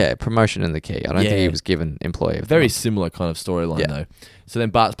 doesn't he? Yeah, promotion and the key. I don't think he was given Employee of the Very Month. similar kind of storyline, though. So then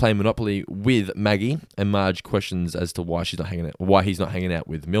Bart's playing Monopoly with Maggie, and Marge questions as to why he's not hanging out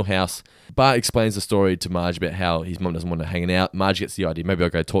with Milhouse. Bart explains the story to Marge about how his mum doesn't want to hang out. Marge gets the idea, maybe I'll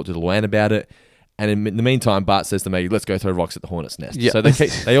go talk to Luann about it. And in the meantime, Bart says to Maggie, let's go throw rocks at the hornet's nest. Yeah. So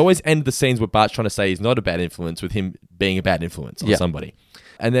they always end the scenes where Bart's trying to say he's not a bad influence with him being a bad influence on somebody.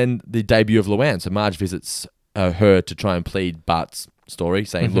 And then the debut of Luann. So Marge visits her to try and plead Bart's story,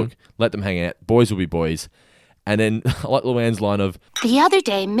 saying, look, let them hang out. Boys will be boys. And then I like Luann's line of, The other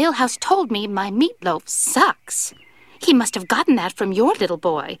day, Milhouse told me my meatloaf sucks. He must have gotten that from your little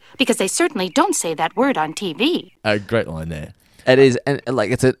boy, because they certainly don't say that word on TV. A great line there. It is, and like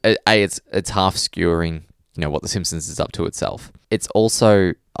it's it's half skewering, what The Simpsons is up to itself. It's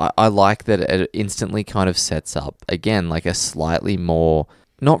also I like that it instantly kind of sets up again like a slightly more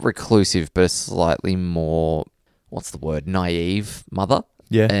not reclusive, but a slightly more naive mother.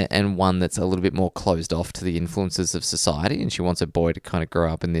 Yeah, and one that's a little bit more closed off to the influences of society, and she wants her boy to kind of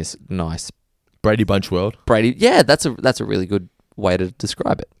grow up in this nice Brady Bunch world. Yeah, that's a really good way to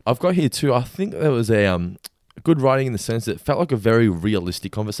describe it. I've got here too. I think there was a good writing in the sense that it felt like a very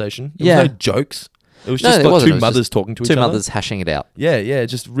realistic conversation. There was no jokes. It was just like two mothers talking to each other. Two mothers hashing it out. Yeah,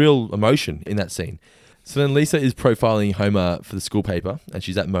 just real emotion in that scene. So then Lisa is profiling Homer for the school paper, and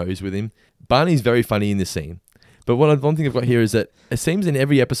she's at Moe's with him. Barney's very funny in this scene. But one thing I've got here is that it seems in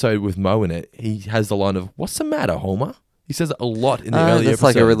every episode with Moe in it, he has the line of, what's the matter, Homer? He says it a lot in the early episodes. That's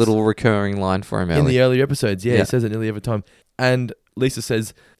like a little recurring line for him, in the early episodes, he says it nearly every time. And Lisa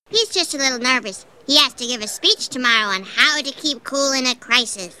says, he's just a little nervous. He has to give a speech tomorrow on how to keep cool in a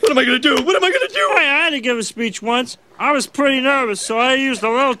crisis. What am I going to do? I had to give a speech once. I was pretty nervous, so I used a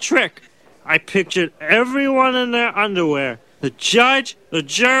little trick. I pictured everyone in their underwear. The judge, the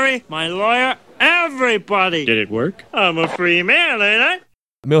jury, my lawyer, everybody. Did it work? I'm a free man, ain't I?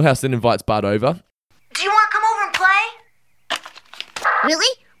 Milhouse then invites Bart over. Do you want to come over and play?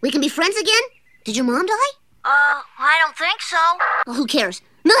 Really? We can be friends again? Did your mom die? I don't think so. Well, who cares?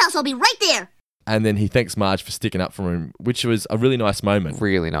 Milhouse will be right there. And then he thanks Marge for sticking up for him, which was a really nice moment.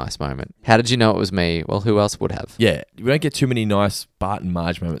 Really nice moment. How did you know it was me? Well, who else would have? Yeah, we don't get too many nice Bart and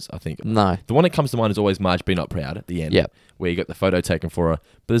Marge moments, I think. No. The one that comes to mind is always Marge Be Not Proud at the end. Yep. Where you got the photo taken for her.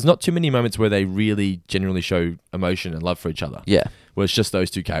 But there's not too many moments where they really genuinely show emotion and love for each other. Yeah. Where it's just those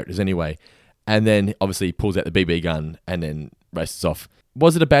two characters anyway. And then obviously he pulls out the BB gun and then races off.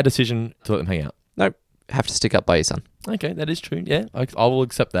 Was it a bad decision to let them hang out? Nope. Have to stick up by your son. Okay, that is true. Yeah, I will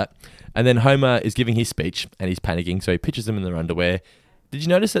accept that. And then Homer is giving his speech and he's panicking, so he pictures them in their underwear. Did you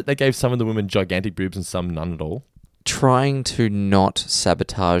notice that they gave some of the women gigantic boobs and some none at all? Trying to not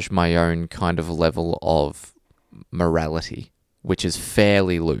sabotage my own kind of level of morality, which is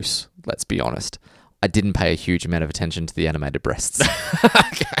fairly loose, let's be honest. I didn't pay a huge amount of attention to the animated breasts.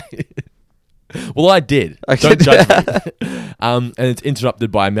 Okay. Well, I did. Don't judge me. And it's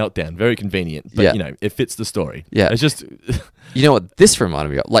interrupted by a meltdown. Very convenient. But, it fits the story. Yeah. It's just... You know what this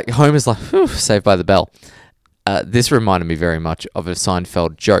reminded me of? Like, Homer's like, Saved by the Bell. This reminded me very much of a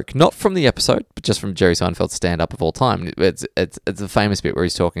Seinfeld joke. Not from the episode, but just from Jerry Seinfeld's stand-up of all time. It's a famous bit where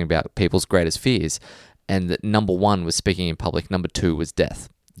he's talking about people's greatest fears. And that number one was speaking in public. Number two was death.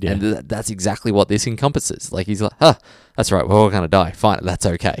 Yeah. And that's exactly what this encompasses. Like, he's like, that's right, we're all going to die. Fine, that's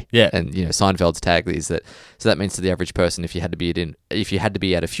okay. Yeah. And, Seinfeld's tag is that, so that means to the average person, if you had to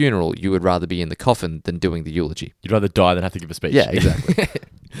be at a funeral, you would rather be in the coffin than doing the eulogy. You'd rather die than have to give a speech. Yeah, exactly.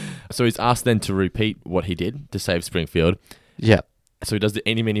 So he's asked then to repeat what he did to save Springfield. Yeah. So he does the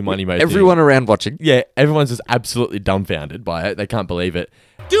eeny, meeny, money, mo. Everyone around watching. Yeah, everyone's just absolutely dumbfounded by it. They can't believe it.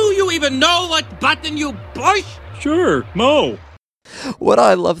 Do you even know what button you push? Sure, Mo. What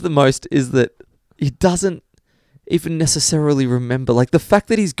I love the most is that he doesn't even necessarily remember, like the fact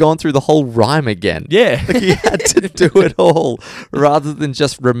that he's gone through the whole rhyme again. Yeah. Like, he had to do it all rather than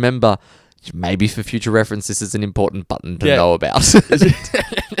just remember, maybe for future reference, this is an important button to know about.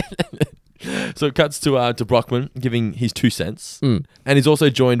 So it cuts to Brockman giving his 2 cents. And he's also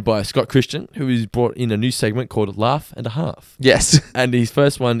joined by Scott Christian, who is brought in a new segment called Laugh and a Half. Yes. And his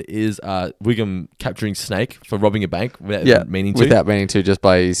first one is Wiggum capturing Snake for robbing a bank without meaning to. Without meaning to, just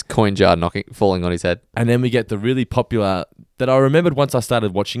by his coin jar falling on his head. And then we get the really popular, that I remembered once I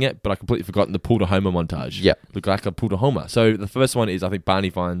started watching it, but I completely forgotten, the Pull to Homer montage. Yep. Look like a Pull to Homer. So the first one is, I think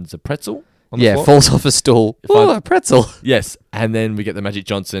Barney finds a pretzel on the floor. Falls off a stool. Oh, a pretzel. Yes. And then we get the Magic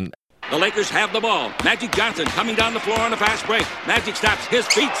Johnson. The Lakers have the ball. Magic Johnson coming down the floor on a fast break. Magic stops. His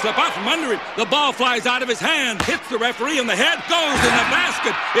feet slip out from under him. The ball flies out of his hand, hits the referee in the head, goes in the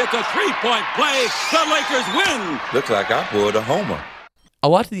basket. It's a three-point play. The Lakers win. Looks like I pulled a homer. I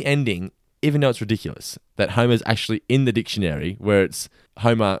liked the ending, even though it's ridiculous, that Homer's actually in the dictionary, where it's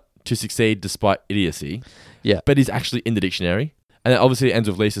Homer to succeed despite idiocy. Yeah. But he's actually in the dictionary. And it obviously ends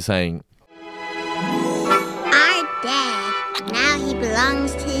with Lisa saying, Our dad, now he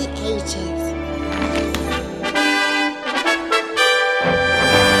belongs to the H's.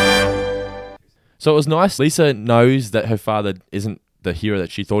 So it was nice. Lisa knows that her father isn't the hero that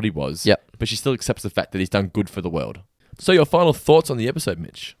she thought he was. Yep. But she still accepts the fact that he's done good for the world. So your final thoughts on the episode,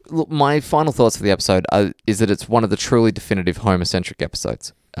 Mitch? Look, my final thoughts for the episode is that it's one of the truly definitive Homer-centric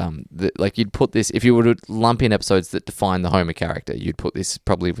episodes. Like you'd put this, if you were to lump in episodes that define the Homer character, you'd put this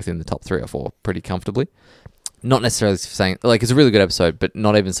probably within the top 3 or 4 pretty comfortably. Not necessarily saying, like, it's a really good episode, but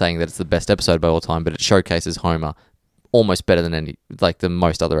not even saying that it's the best episode by all time, but it showcases Homer almost better than than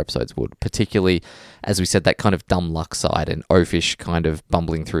most other episodes would, particularly, as we said, that kind of dumb luck side and oafish kind of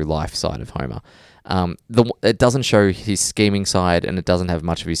bumbling through life side of Homer. It doesn't show his scheming side, and it doesn't have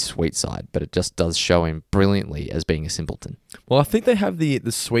much of his sweet side, but it just does show him brilliantly as being a simpleton. Well, I think they have the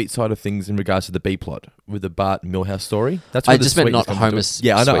sweet side of things in regards to the B plot with the Bart Milhouse story. That's I just meant not Homer's.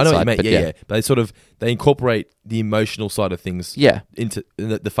 Yeah, I know what you meant. But yeah. But they incorporate the emotional side of things. Yeah. Into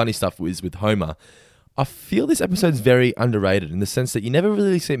the funny stuff is with Homer. I feel this episode's very underrated in the sense that you never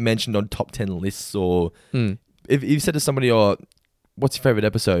really see it mentioned on top 10 lists, or if you've said to somebody, what's your favourite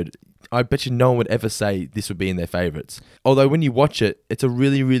episode? I bet you no one would ever say this would be in their favourites. Although when you watch it, it's a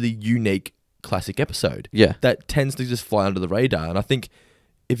really, really unique classic episode. Yeah. That tends to just fly under the radar. And I think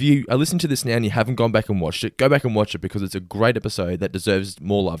if you are listening to this now and you haven't gone back and watched it, go back and watch it because it's a great episode that deserves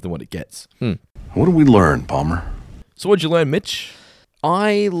more love than what it gets. What did we learn, Palmer? So what'd you learn, Mitch?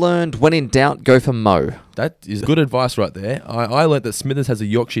 I learned, when in doubt, go for Mo. That is good advice right there. I learned that Smithers has a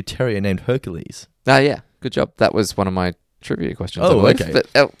Yorkshire Terrier named Hercules. Oh, yeah. Good job. That was one of my trivia questions. Oh, okay. But,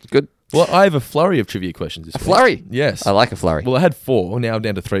 good. Well, I have a flurry of trivia questions this week. Flurry? Yes. I like a flurry. Well, I had 4. Now I'm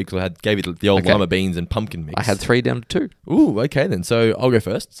down to 3 because gave you the old lima beans and pumpkin mix. I had 3 down to 2. Ooh, okay then. So I'll go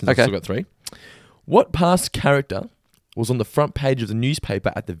first since I've still got 3. What past character was on the front page of the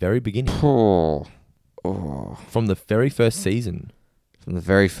newspaper at the very beginning? From the very first season. From the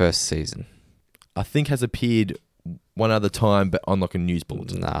very first season. I think has appeared one other time, but on like a news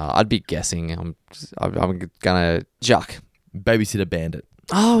bulletin. Nah, I'd be guessing. I'm gonna Juck. Babysitter Bandit.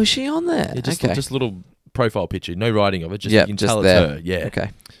 Oh, is she on there? Yeah, just a little profile picture, no writing of it. Just yeah, you can just tell there. it's her. Yeah. Okay.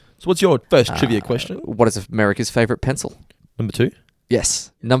 So what's your first trivia question? What is America's favourite pencil? Number 2?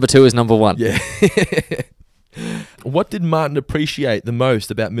 Yes. Number 2 is number 1. Yeah. What did Martin appreciate the most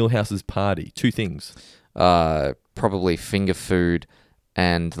about Milhouse's party? 2 things. Probably finger food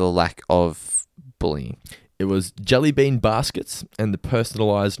and the lack of bullying. It was jelly bean baskets and the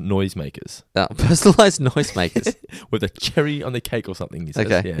personalised noisemakers. Personalised noisemakers? With a cherry on the cake or something, he says.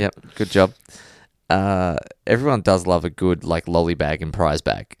 Okay, yeah. Yep, good job. Everyone does love a good lolly bag and prize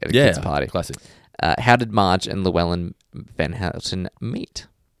bag at a kid's party. Classic. How did Marge and Llewellyn Van Houten meet?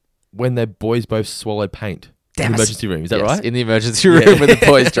 When their boys both swallowed paint. In the emergency room, is that right? In the emergency room when the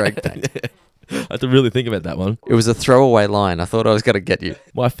boys drank paint. I had to really think about that one. It was a throwaway line. I thought I was going to get you.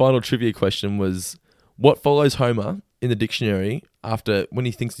 My final trivia question was, what follows Homer in the dictionary after, when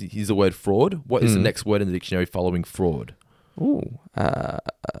he thinks he's the word fraud, what is the next word in the dictionary following fraud? Ooh,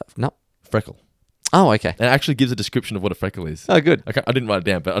 no. Freckle. Oh, okay. And it actually gives a description of what a freckle is. Oh, good. I didn't write it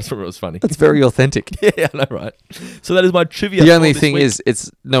down, but I just thought it was funny. That's very authentic. Yeah, I know, right? So that is my trivia. The only thing is,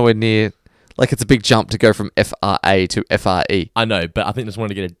 it's nowhere near... Like, it's a big jump to go from FRA to FRE. I know, but I think I just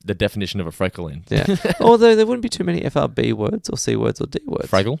wanted to get the definition of a freckle in. Yeah. Although there wouldn't be too many FRB words or C words or D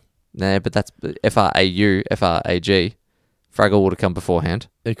words. Fraggle? Nah, but that's FRAU, FRAG. Fraggle would have come beforehand.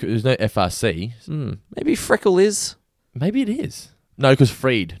 There's no FRC. Maybe freckle is. Maybe it is. No, because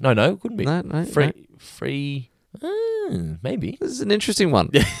freed. No, it couldn't be. No. Free. Maybe. This is an interesting one.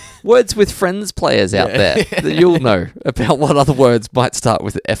 Words with friends players out there that you'll know about what other words might start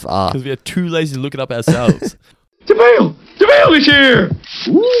with FR. Because we are too lazy to look it up ourselves. Jamil is here!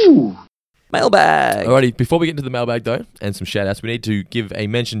 Woo! Mailbag! Alrighty, before we get into the mailbag though, and some shout outs, we need to give a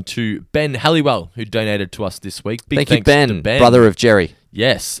mention to Ben Halliwell, who donated to us this week. Big Thank you, thanks to Ben, brother of Jerry.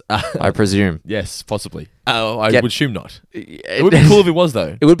 Yes. I presume. Yes, possibly. I would assume not. It would be cool if it was,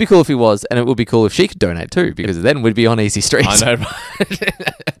 though. It would be cool if he was, and it would be cool if she could donate too, because then we'd be on easy streets. I know,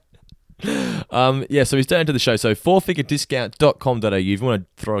 right? So he's donated to the show. So fourfigurediscount.com.au. If you want to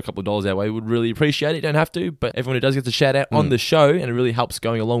throw a couple of dollars our way, we would really appreciate it. You don't have to, but everyone who does gets a shout out on the show, and it really helps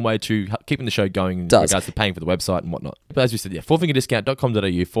going a long way to keeping the show going in regards to paying for the website and whatnot. But as we said,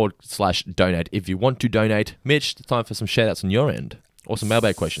 fourfigurediscount.com.au/donate. If you want to donate, Mitch, it's time for some shout outs on your end. Or some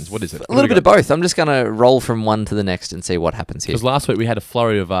mailbag questions. What is it? A little bit of both. I'm just going to roll from one to the next and see what happens here. Because last week we had a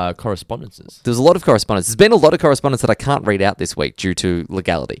flurry of correspondences. There's a lot of correspondence. There's been a lot of correspondence that I can't read out this week due to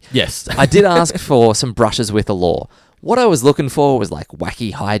legality. Yes. I did ask for some brushes with the law. What I was looking for was like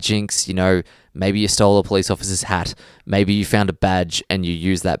wacky hijinks, you know, maybe you stole a police officer's hat, maybe you found a badge and you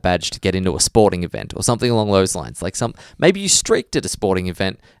used that badge to get into a sporting event or something along those lines. Like maybe you streaked at a sporting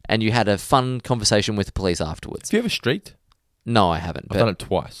event and you had a fun conversation with the police afterwards. Have you ever streaked? No, I haven't. I've done it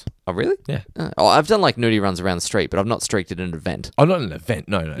twice. Oh, really? Yeah. I've done like nudie runs around the street, but I've not streaked at an event. Oh, not an event.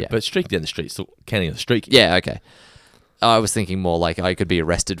 No. Yeah. But streak down the street, still counting as a streak. Yeah, okay. I was thinking more like I could be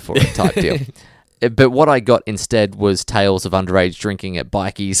arrested for it type deal. But what I got instead was tales of underage drinking at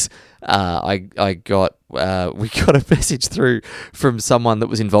bikies. We got a message through from someone that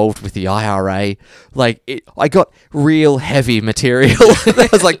was involved with the IRA. I got real heavy material. I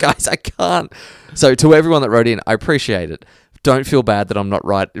was like, guys, I can't. So to everyone that wrote in, I appreciate it. Don't feel bad that I'm not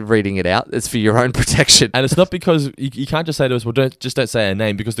reading it out. It's for your own protection. And it's not because you can't just say to us, well, don't say a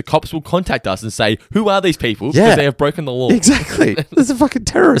name, because the cops will contact us and say, who are these people? Because they have broken the law. Exactly. This is a fucking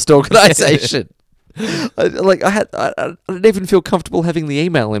terrorist organization. I didn't even feel comfortable having the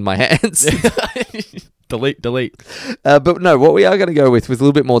email in my hands. Delete. But no, what we are going to go with a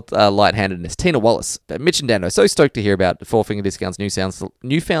little bit more lightheadedness. Tina Wallace, Mitch and Dando, so stoked to hear about Four Finger Discount's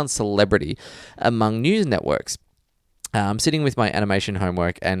newfound celebrity among news networks. I'm sitting with my animation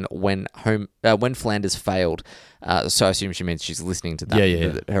homework, and when Flanders failed, so I assume she means she's listening to that.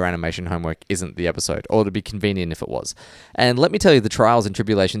 Yeah. Her animation homework isn't the episode, or it'd be convenient if it was. And let me tell you the trials and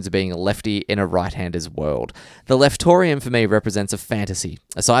tribulations of being a lefty in a right-hander's world. The leftorium for me represents a fantasy.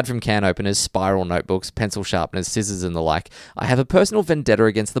 Aside from can openers, spiral notebooks, pencil sharpeners, scissors and the like, I have a personal vendetta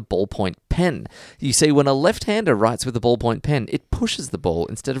against the ballpoint pen. You see, when a left-hander writes with a ballpoint pen, it pushes the ball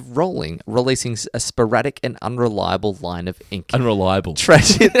instead of rolling, releasing a sporadic and unreliable line of ink. Unreliable.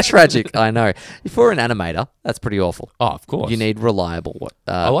 Tragic, I know. For an animator, that's pretty awful. Oh, of course. You need reliable.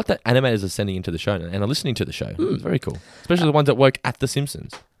 I like that animators are sending into the show and are listening to the show. It's very cool. Especially the ones that work at The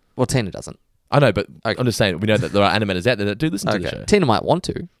Simpsons. Well, Tina doesn't. I know, but I'm just saying, we know that there are animators out there that do listen to the show. Tina might want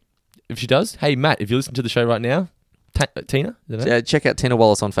to. If she does, hey, Matt, if you listen to the show right now, Tina? Check out Tina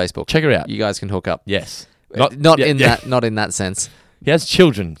Wallace on Facebook. Check her out. You guys can hook up. Yes. Not in that sense. He has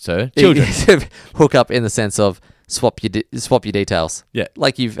children, sir. Children. Hook up in the sense of swap your details. Yeah.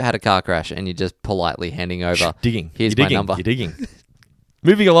 Like you've had a car crash and you're just politely handing over. Here's my number. You're digging.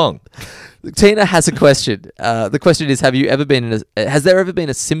 Moving along. Tina has a question. The question is, has there ever been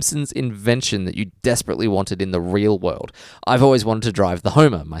a Simpsons invention that you desperately wanted in the real world? I've always wanted to drive the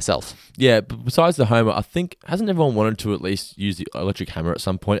Homer myself. Yeah, but besides the Homer, I think, hasn't everyone wanted to at least use the electric hammer at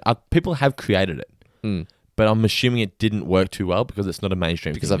some point? People have created it. But I'm assuming it didn't work too well because it's not a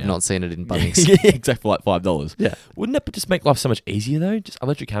mainstream because thing I've now. not seen it in Bunnings. Yeah, exactly, like $5. Yeah. Wouldn't that just make life so much easier though? Just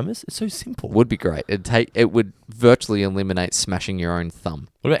electric hammers? It's so simple. Would be great. It would virtually eliminate smashing your own thumb.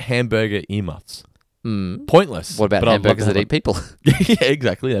 What about hamburger earmuffs? Pointless. What about hamburgers that eat people? Yeah,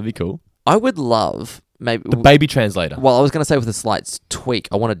 exactly. That'd be cool. I would love maybe the baby translator. Well, I was going to say with a slight tweak,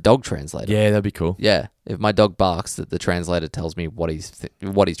 I want a dog translator. Yeah, that'd be cool. Yeah, if my dog barks, that the translator tells me what he's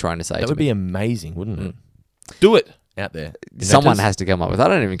trying to say. That would be amazing, wouldn't it? Do it out there. Someone has to come up with. I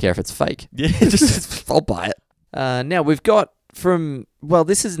don't even care if it's fake. Yeah, I'll buy it. Now we've got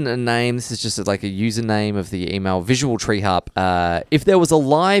this isn't a name. This is just like a username of the email. Visual Tree Harp. If there was a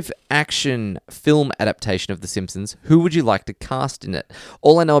live action film adaptation of The Simpsons, who would you like to cast in it?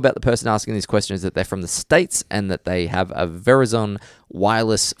 All I know about the person asking this question is that they're from the States and that they have a Verizon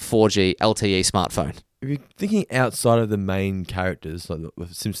wireless 4G LTE smartphone. If you're thinking outside of the main characters, like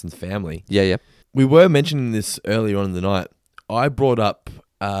the Simpsons family. Yeah. We were mentioning this earlier on in the night. I brought up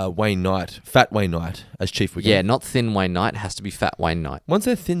Wayne Knight, Fat Wayne Knight, as Chief Wiggum. Yeah, not Thin Wayne Knight. It has to be Fat Wayne Knight. Once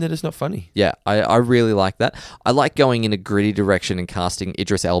they're thin, they're just not funny. Yeah, I really like that. I like going in a gritty direction and casting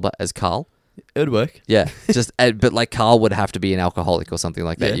Idris Elba as Carl. It would work. Yeah, but like Carl would have to be an alcoholic or something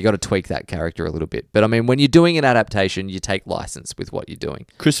like that. Yeah. You got to tweak that character a little bit. But I mean, when you're doing an adaptation, you take license with what you're doing.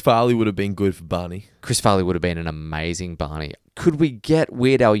 Chris Farley would have been good for Barney. Chris Farley would have been an amazing Barney. Could we get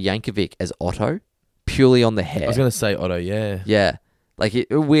Weird Al Yankovic as Otto? Purely on the hair. I was going to say Otto, yeah. Yeah. Like,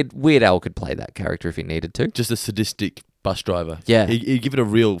 Weird Al could play that character if he needed to. Just a sadistic bus driver. Yeah. He'd give it a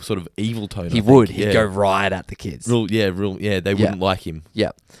real sort of evil tone. He would. He'd go right at the kids. They wouldn't like him.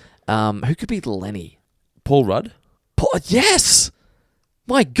 Yeah. Who could be Lenny? Paul Rudd? Yes!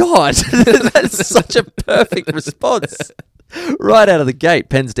 My God, that's such a perfect response. Right out of the gate,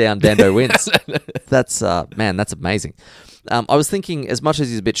 pens down, Dando wins. That's that's amazing. I was thinking, as much as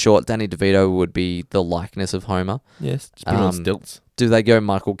he's a bit short, Danny DeVito would be the likeness of Homer. Yes, just put him on stilts. Do they go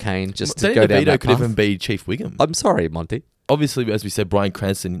Michael Caine just to Danny go down DeVito that could path? even be Chief Wiggum. I'm sorry, Monty. Obviously, as we said, Bryan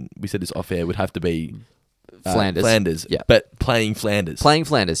Cranston, we said this off air, would have to be Flanders. Yeah. But playing Flanders. Playing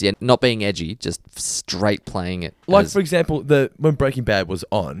Flanders, yeah. Not being edgy, just straight playing it. Like, for example, when Breaking Bad was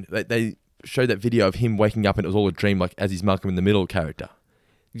on, they showed that video of him waking up and it was all a dream, like as his Malcolm in the Middle character.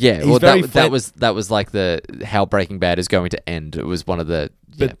 Yeah, well, that was like how Breaking Bad is going to end. It was one of the...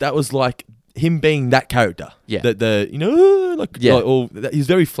 Yeah. But that was like him being that character. Yeah. He's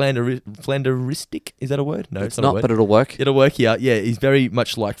very Flanderistic. Is that a word? No, it's not a word. But it'll work. It'll work, yeah. Yeah, he's very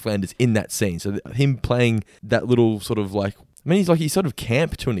much like Flanders in that scene. So him playing that little sort of like... I mean, he's sort of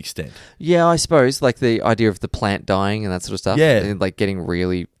camp to an extent. Yeah, I suppose. Like the idea of the plant dying and that sort of stuff. Yeah. And like getting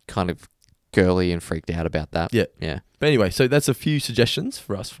really kind of girly and freaked out about that. Yeah. Yeah. But anyway, so that's a few suggestions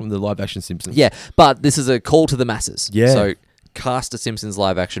for us from the live-action Simpsons. Yeah, but this is a call to the masses. Yeah. So cast a Simpsons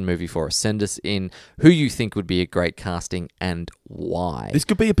live-action movie for us. Send us in who you think would be a great casting and why. This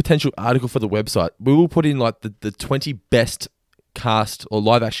could be a potential article for the website. We will put in like the 20 best cast or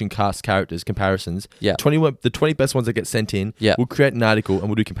live-action cast characters comparisons. Yeah. The 20 best ones that get sent in. Yeah. We'll create an article and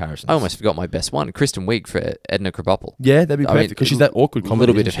we'll do comparisons. I almost forgot my best one, Kristen Wiig for Edna Krabappel. Yeah, that'd be perfect because she's that awkward comedy. A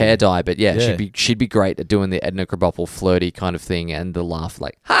little bit of isn't she? hair dye, but yeah, she'd be great at doing the Edna Krabappel flirty kind of thing and the laugh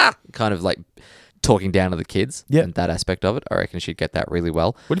like ha, kind of like talking down to the kids. Yeah, and that aspect of it, I reckon she'd get that really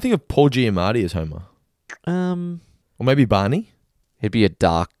well. What do you think of Paul Giamatti as Homer? Or maybe Barney? He'd be a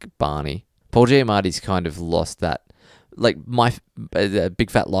dark Barney. Paul Giamatti's kind of lost that. Like my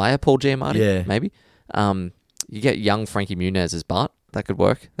Big Fat Liar, Paul Giamatti, yeah, maybe. You get young Frankie Muniz as Bart. That could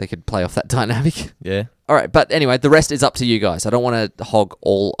work. They could play off that dynamic. Yeah. All right, but anyway, the rest is up to you guys. I don't want to hog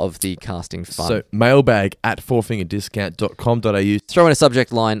all of the casting fun. So mailbag at fourfingerdiscount.com.au. Throw in a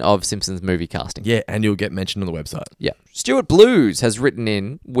subject line of Simpsons movie casting. Yeah, and you'll get mentioned on the website. Yeah. Stuart Blues has written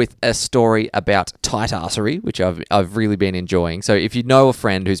in with a story about tight arsery, which I've really been enjoying. So if you know a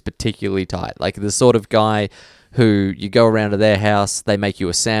friend who's particularly tight, like the sort of guy who you go around to their house, they make you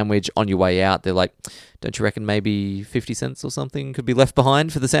a sandwich, on your way out, they're like, don't you reckon maybe 50 cents or something could be left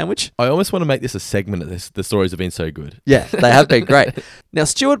behind for the sandwich? I almost want to make this a segment of this. The stories have been so good. Yeah, they have been great. Now,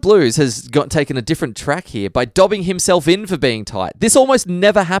 Stuart Blues has taken a different track here by dobbing himself in for being tight. This almost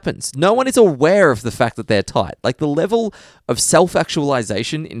never happens. No one is aware of the fact that they're tight. Like, the level of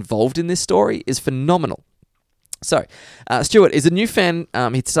self-actualization involved in this story is phenomenal. So, Stuart is a new fan.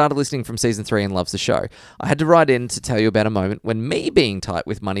 He started listening from season 3 and loves the show. I had to write in to tell you about a moment when me being tight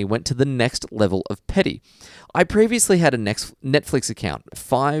with money went to the next level of petty. I previously had a Netflix account,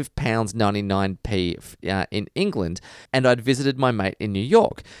 £5.99p in England, and I'd visited my mate in New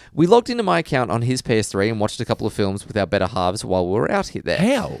York. We logged into my account on his PS3 and watched a couple of films with our better halves while we were out here there.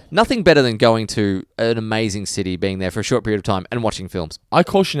 How? Nothing better than going to an amazing city, being there for a short period of time, and watching films. I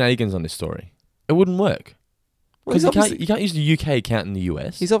call shenanigans on this story. It wouldn't work. Because you can't use the UK account in the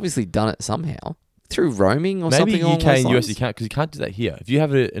US. He's obviously done it somehow. Through roaming or Maybe something. Maybe UK and US you can't, because you can't do that here. If you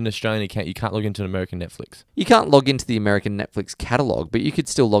have an Australian account, you can't log into an American Netflix. You can't log into the American Netflix catalogue, but you could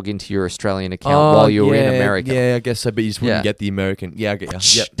still log into your Australian account while you were in America. Yeah, I guess so, but you just wouldn't get the American... Yeah, I get you.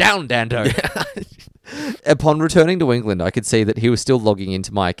 Yep. Down, Dando. Upon returning to England, I could see that he was still logging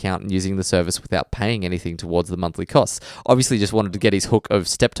into my account and using the service without paying anything towards the monthly costs. Obviously just wanted to get his hook of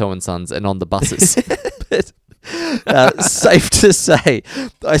Steptoe and Sons and On the Buses. But... safe to say,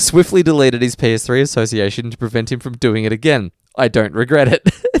 I swiftly deleted his PS3 association to prevent him from doing it again. I don't regret it.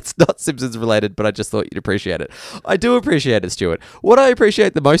 It's not Simpsons related, but I just thought you'd appreciate it. I do appreciate it, Stuart. What I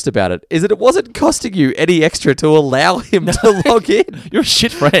appreciate the most about it is that it wasn't costing you any extra to allow him to log in. You're a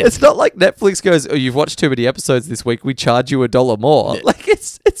shit friend. It's not like Netflix goes, oh, you've watched too many episodes this week, we charge you $1 more. Like,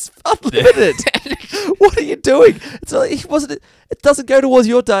 it's unlimited. What are you doing? It's like, it doesn't go towards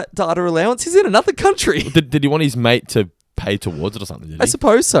your data allowance. He's in another country. Did he want his mate to pay towards it or something? Did he? I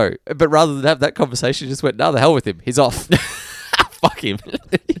suppose so. But rather than have that conversation, he just went, no, the hell with him. He's off. Fuck him.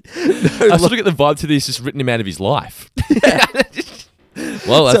 I sort of get the vibe to this, just written him out of his life.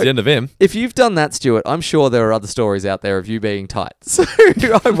 Well, that's the end of him. If you've done that, Stuart, I'm sure there are other stories out there of you being tight. So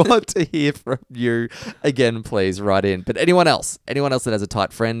I want to hear from you again, please, write in. But anyone else that has a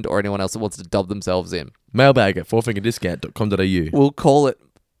tight friend or anyone else that wants to dob themselves in. Mailbag at fourfingerdiscount.com.au. We'll call it...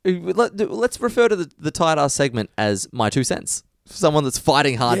 Let's refer to the tight ass segment as My 2 cents someone that's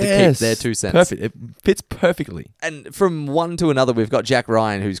fighting hard to keep their 2 cents. Perfect. It fits perfectly. And from one to another, we've got Jack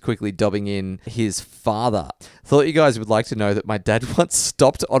Ryan, who's quickly dobbing in his father. Thought you guys would like to know that my dad once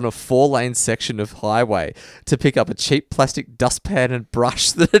stopped on a 4-lane section of highway to pick up a cheap plastic dustpan and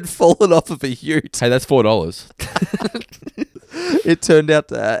brush that had fallen off of a ute. Hey, that's $4. It turned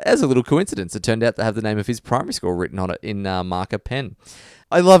out, as a little coincidence, it turned out to have the name of his primary school written on it in marker pen.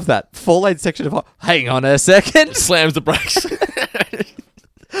 I love that. 4-lane section of... Hang on a second. Slams the brakes.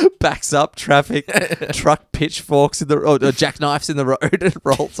 Backs up traffic. Truck pitchforks in the road. Jackknives in the road and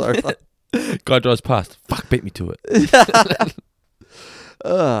rolls over. Guy drives past. Fuck, beat me to it.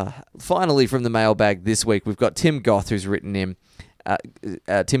 Finally, from the mailbag this week, we've got Tim Goth, who's written in...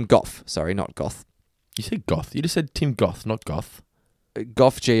 Tim Goff. Sorry, not Goth. You said Goth. You just said Tim Goth, not Goth.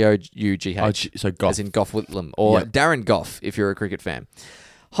 Goff, G-O-U-G-H. Oh, so Goff. As in Gough Whitlam. Or Darren Goff, if you're a cricket fan.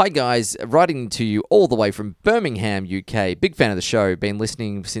 Hi guys, writing to you all the way from Birmingham, UK. Big fan of the show. Been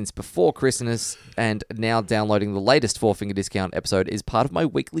listening since before Christmas and now downloading the latest 4-Finger Discount episode is part of my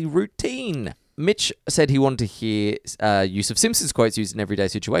weekly routine. Mitch said he wanted to hear use of Simpsons quotes used in everyday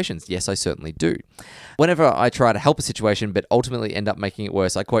situations. Yes, I certainly do. Whenever I try to help a situation but ultimately end up making it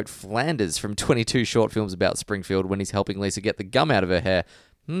worse, I quote Flanders from 22 short films about Springfield when he's helping Lisa get the gum out of her hair.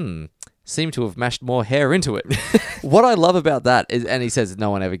 Seem to have mashed more hair into it. What I love about that is, and he says no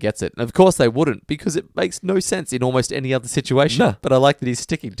one ever gets it. And of course they wouldn't, because it makes no sense in almost any other situation. No. But I like that he's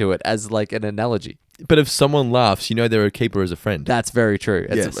sticking to it as like an analogy. But if someone laughs, you know they're a keeper as a friend. That's very true.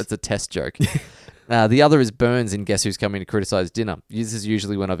 It's a test joke. The other is Burns in Guess Who's Coming to Criticize Dinner. This is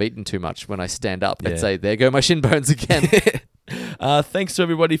usually when I've eaten too much, when I stand up and say, there go my shin bones again. Thanks to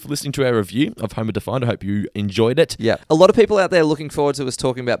everybody for listening to our review of Homer Defined. I hope you enjoyed it. Yeah. A lot of people out there looking forward to us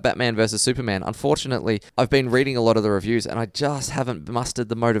talking about Batman versus Superman. Unfortunately, I've been reading a lot of the reviews and I just haven't mustered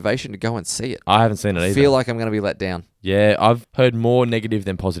the motivation to go and see it. I haven't seen it either. I feel like I'm going to be let down. Yeah, I've heard more negative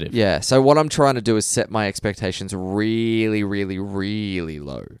than positive. Yeah, so what I'm trying to do is set my expectations really, really, really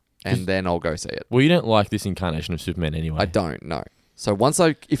low. And then I'll go see it. Well, you don't like this incarnation of Superman anyway. I don't, no. So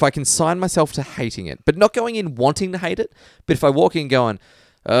if I can sign myself to hating it, but not going in wanting to hate it, but if I walk in going,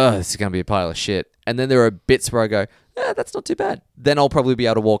 oh, this is going to be a pile of shit, and then there are bits where I go, that's not too bad, then I'll probably be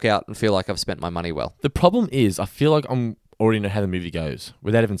able to walk out and feel like I've spent my money well. The problem is, I feel like I'm already know how the movie goes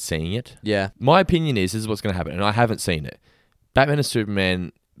without even seeing it. Yeah. My opinion is, this is what's going to happen, and I haven't seen it. Batman and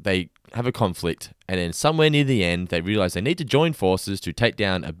Superman, they have a conflict, and then somewhere near the end, they realize they need to join forces to take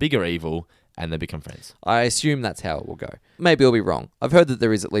down a bigger evil, and they become friends. I assume that's how it will go. Maybe I'll be wrong. I've heard that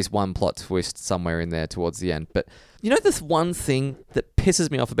there is at least one plot twist somewhere in there towards the end. But you know this one thing that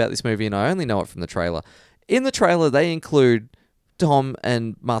pisses me off about this movie, and I only know it from the trailer? In the trailer, they include Tom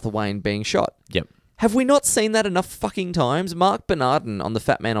and Martha Wayne being shot. Yep. Have we not seen that enough fucking times? Mark Bernardin on the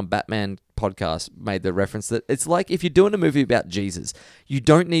Fat Man on Batman podcast made the reference that it's like if you're doing a movie about Jesus, you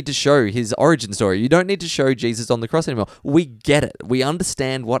don't need to show his origin story. You don't need to show Jesus on the cross anymore. We get it. We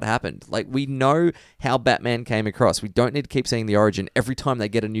understand what happened. Like, we know how Batman came across. We don't need to keep seeing the origin every time they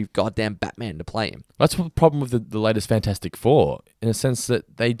get a new goddamn Batman to play him. That's the problem with the latest Fantastic Four, in a sense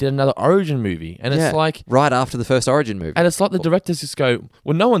that they did another origin movie. And it's like... right after the first origin movie. And it's like the directors just go,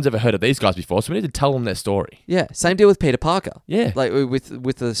 well, no one's ever heard of these guys before, so we need to tell them their story. Yeah, same deal with Peter Parker. Yeah. Like,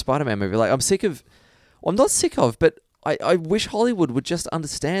 with the Spider-Man movie. Like, I'm not sick of, but I wish Hollywood would just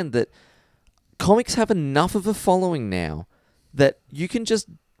understand that comics have enough of a following now that you can just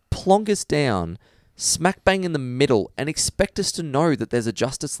plonk us down, smack bang in the middle, and expect us to know that there's a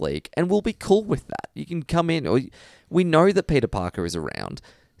Justice League, and we'll be cool with that. You can come in, or we know that Peter Parker is around.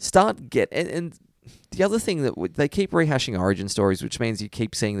 And the other thing that they keep rehashing origin stories, which means you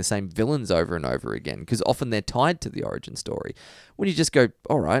keep seeing the same villains over and over again, because often they're tied to the origin story. When you just go,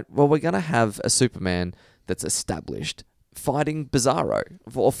 all right, well, we're going to have a Superman that's established fighting Bizarro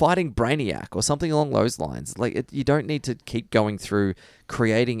or fighting Brainiac or something along those lines. Like, you don't need to keep going through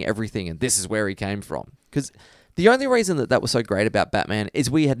creating everything and this is where he came from. Because the only reason that was so great about Batman is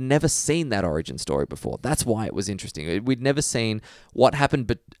we had never seen that origin story before. That's why it was interesting. We'd never seen what happened,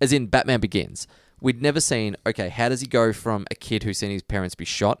 but as in Batman Begins. We'd never seen, okay, how does he go from a kid who's seen his parents be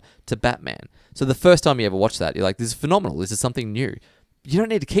shot to Batman? So the first time you ever watch that, you're like, this is phenomenal. This is something new. You don't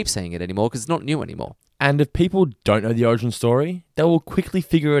need to keep saying it anymore because it's not new anymore. And if people don't know the origin story, they will quickly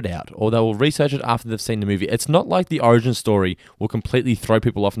figure it out, or they will research it after they've seen the movie. It's not like the origin story will completely throw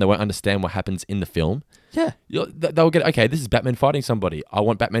people off and they won't understand what happens in the film. Yeah. They'll get, okay, this is Batman fighting somebody. I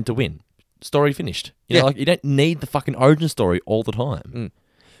want Batman to win. Story finished. You know, like, you don't need the fucking origin story all the time.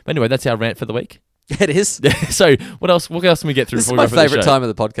 But anyway, that's our rant for the week. It is. So what else can we get through This is before my we go for the favourite show? time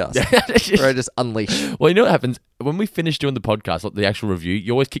of the podcast. Where I just unleash. Well, you know what happens? When we finish doing the podcast, like the actual review,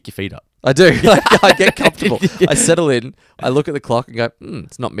 you always kick your feet up. I do. I get comfortable. I settle in. I look at the clock and go,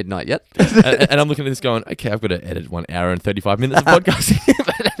 it's not midnight yet. and I'm looking at this going, okay, I've got to edit 1 hour and 35 minutes of podcasting.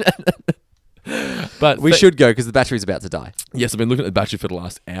 But we should go because the battery's about to die. Yes, I've been looking at the battery for the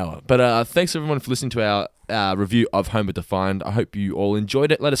last hour. But thanks everyone for listening to our review of Homer Defined. I hope you all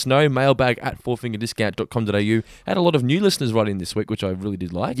enjoyed it. Let us know. Mailbag at fourfingerdiscount.com.au. Had a lot of new listeners writing this week, which I really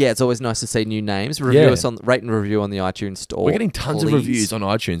did like. Yeah, it's always nice to see new names. Rate and review on the iTunes store. We're getting tons of reviews on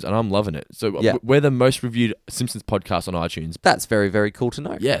iTunes, and I'm loving it. So we're the most reviewed Simpsons podcast on iTunes. That's very, very cool to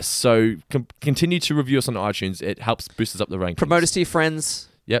know. Yes, so continue to review us on iTunes. It helps boost us up the rankings. Promote us to your friends.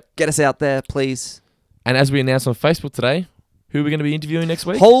 Yep. Get us out there, please. And as we announced on Facebook today, who are we going to be interviewing next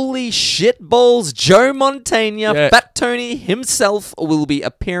week? Holy shitballs, Joe Montana, Fat Tony himself will be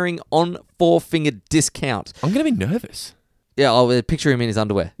appearing on Four Finger Discount. I'm going to be nervous. Yeah, I'll picture him in his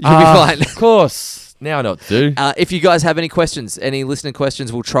underwear. You'll be fine. Of course. Now I know what to do. If you guys have any questions, any listener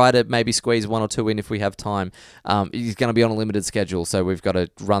questions, we'll try to maybe squeeze 1 or 2 in if we have time. He's going to be on a limited schedule, so we've got to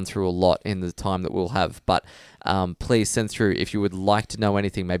run through a lot in the time that we'll have. But please send through if you would like to know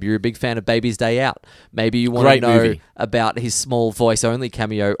anything. Maybe you're a big fan of Baby's Day Out. Maybe you want to know about his small voice-only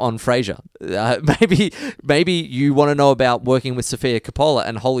cameo on Frasier. Maybe you want to know about working with Sofia Coppola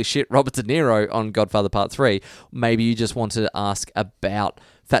and holy shit, Robert De Niro on Godfather Part 3. Maybe you just want to ask about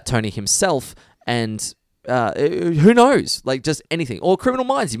Fat Tony himself and who knows? Like just anything. Or Criminal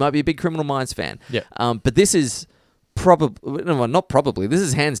Minds. You might be a big Criminal Minds fan. Yeah. But this is not probably. This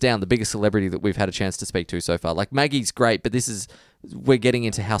is hands down the biggest celebrity that we've had a chance to speak to so far. Like Maggie's great, but we're getting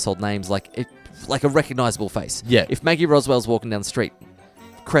into household names like a recognizable face. Yeah. If Maggie Roswell's walking down the street,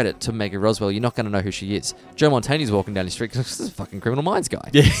 credit to Maggie Roswell, you're not going to know who she is. Joe Montana's walking down the street, this is a fucking Criminal Minds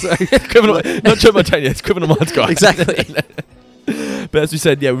guy. Yeah. So, not Joe Montana, it's Criminal Minds guy. Exactly. But as we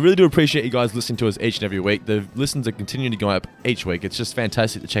said, we really do appreciate you guys listening to us each and every week. The listens are continuing to go up each week. It's just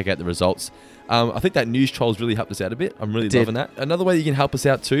fantastic to check out the results. I think that news trolls really helped us out a bit. I'm really loving that. Another way that you can help us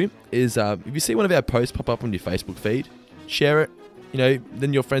out too is if you see one of our posts pop up on your Facebook feed, share it.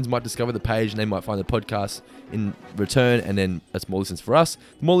 Then your friends might discover the page and they might find the podcast in return, and then that's more listens for us.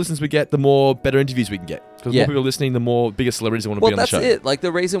 The more listens we get, the more better interviews we can get. Because the more people listening, the more bigger celebrities want to be on the show. Well, that's it. Like,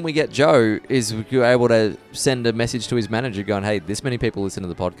 the reason we get Joe is we're able to send a message to his manager going, hey, this many people listen to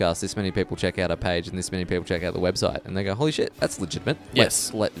the podcast, this many people check out our page, and this many people check out the website. And they go, holy shit, that's legitimate.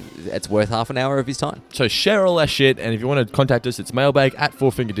 Yes. It's worth half an hour of his time. So share all that shit, and if you want to contact us, it's mailbag at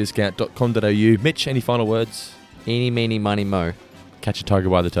fourfingerdiscount.com.au. Mitch, any final words? Eeny, meeny, miny, mo. Catch a tiger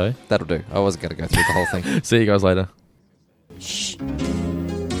by the toe. That'll do. I wasn't going to go through the whole thing. See you guys later. Shh.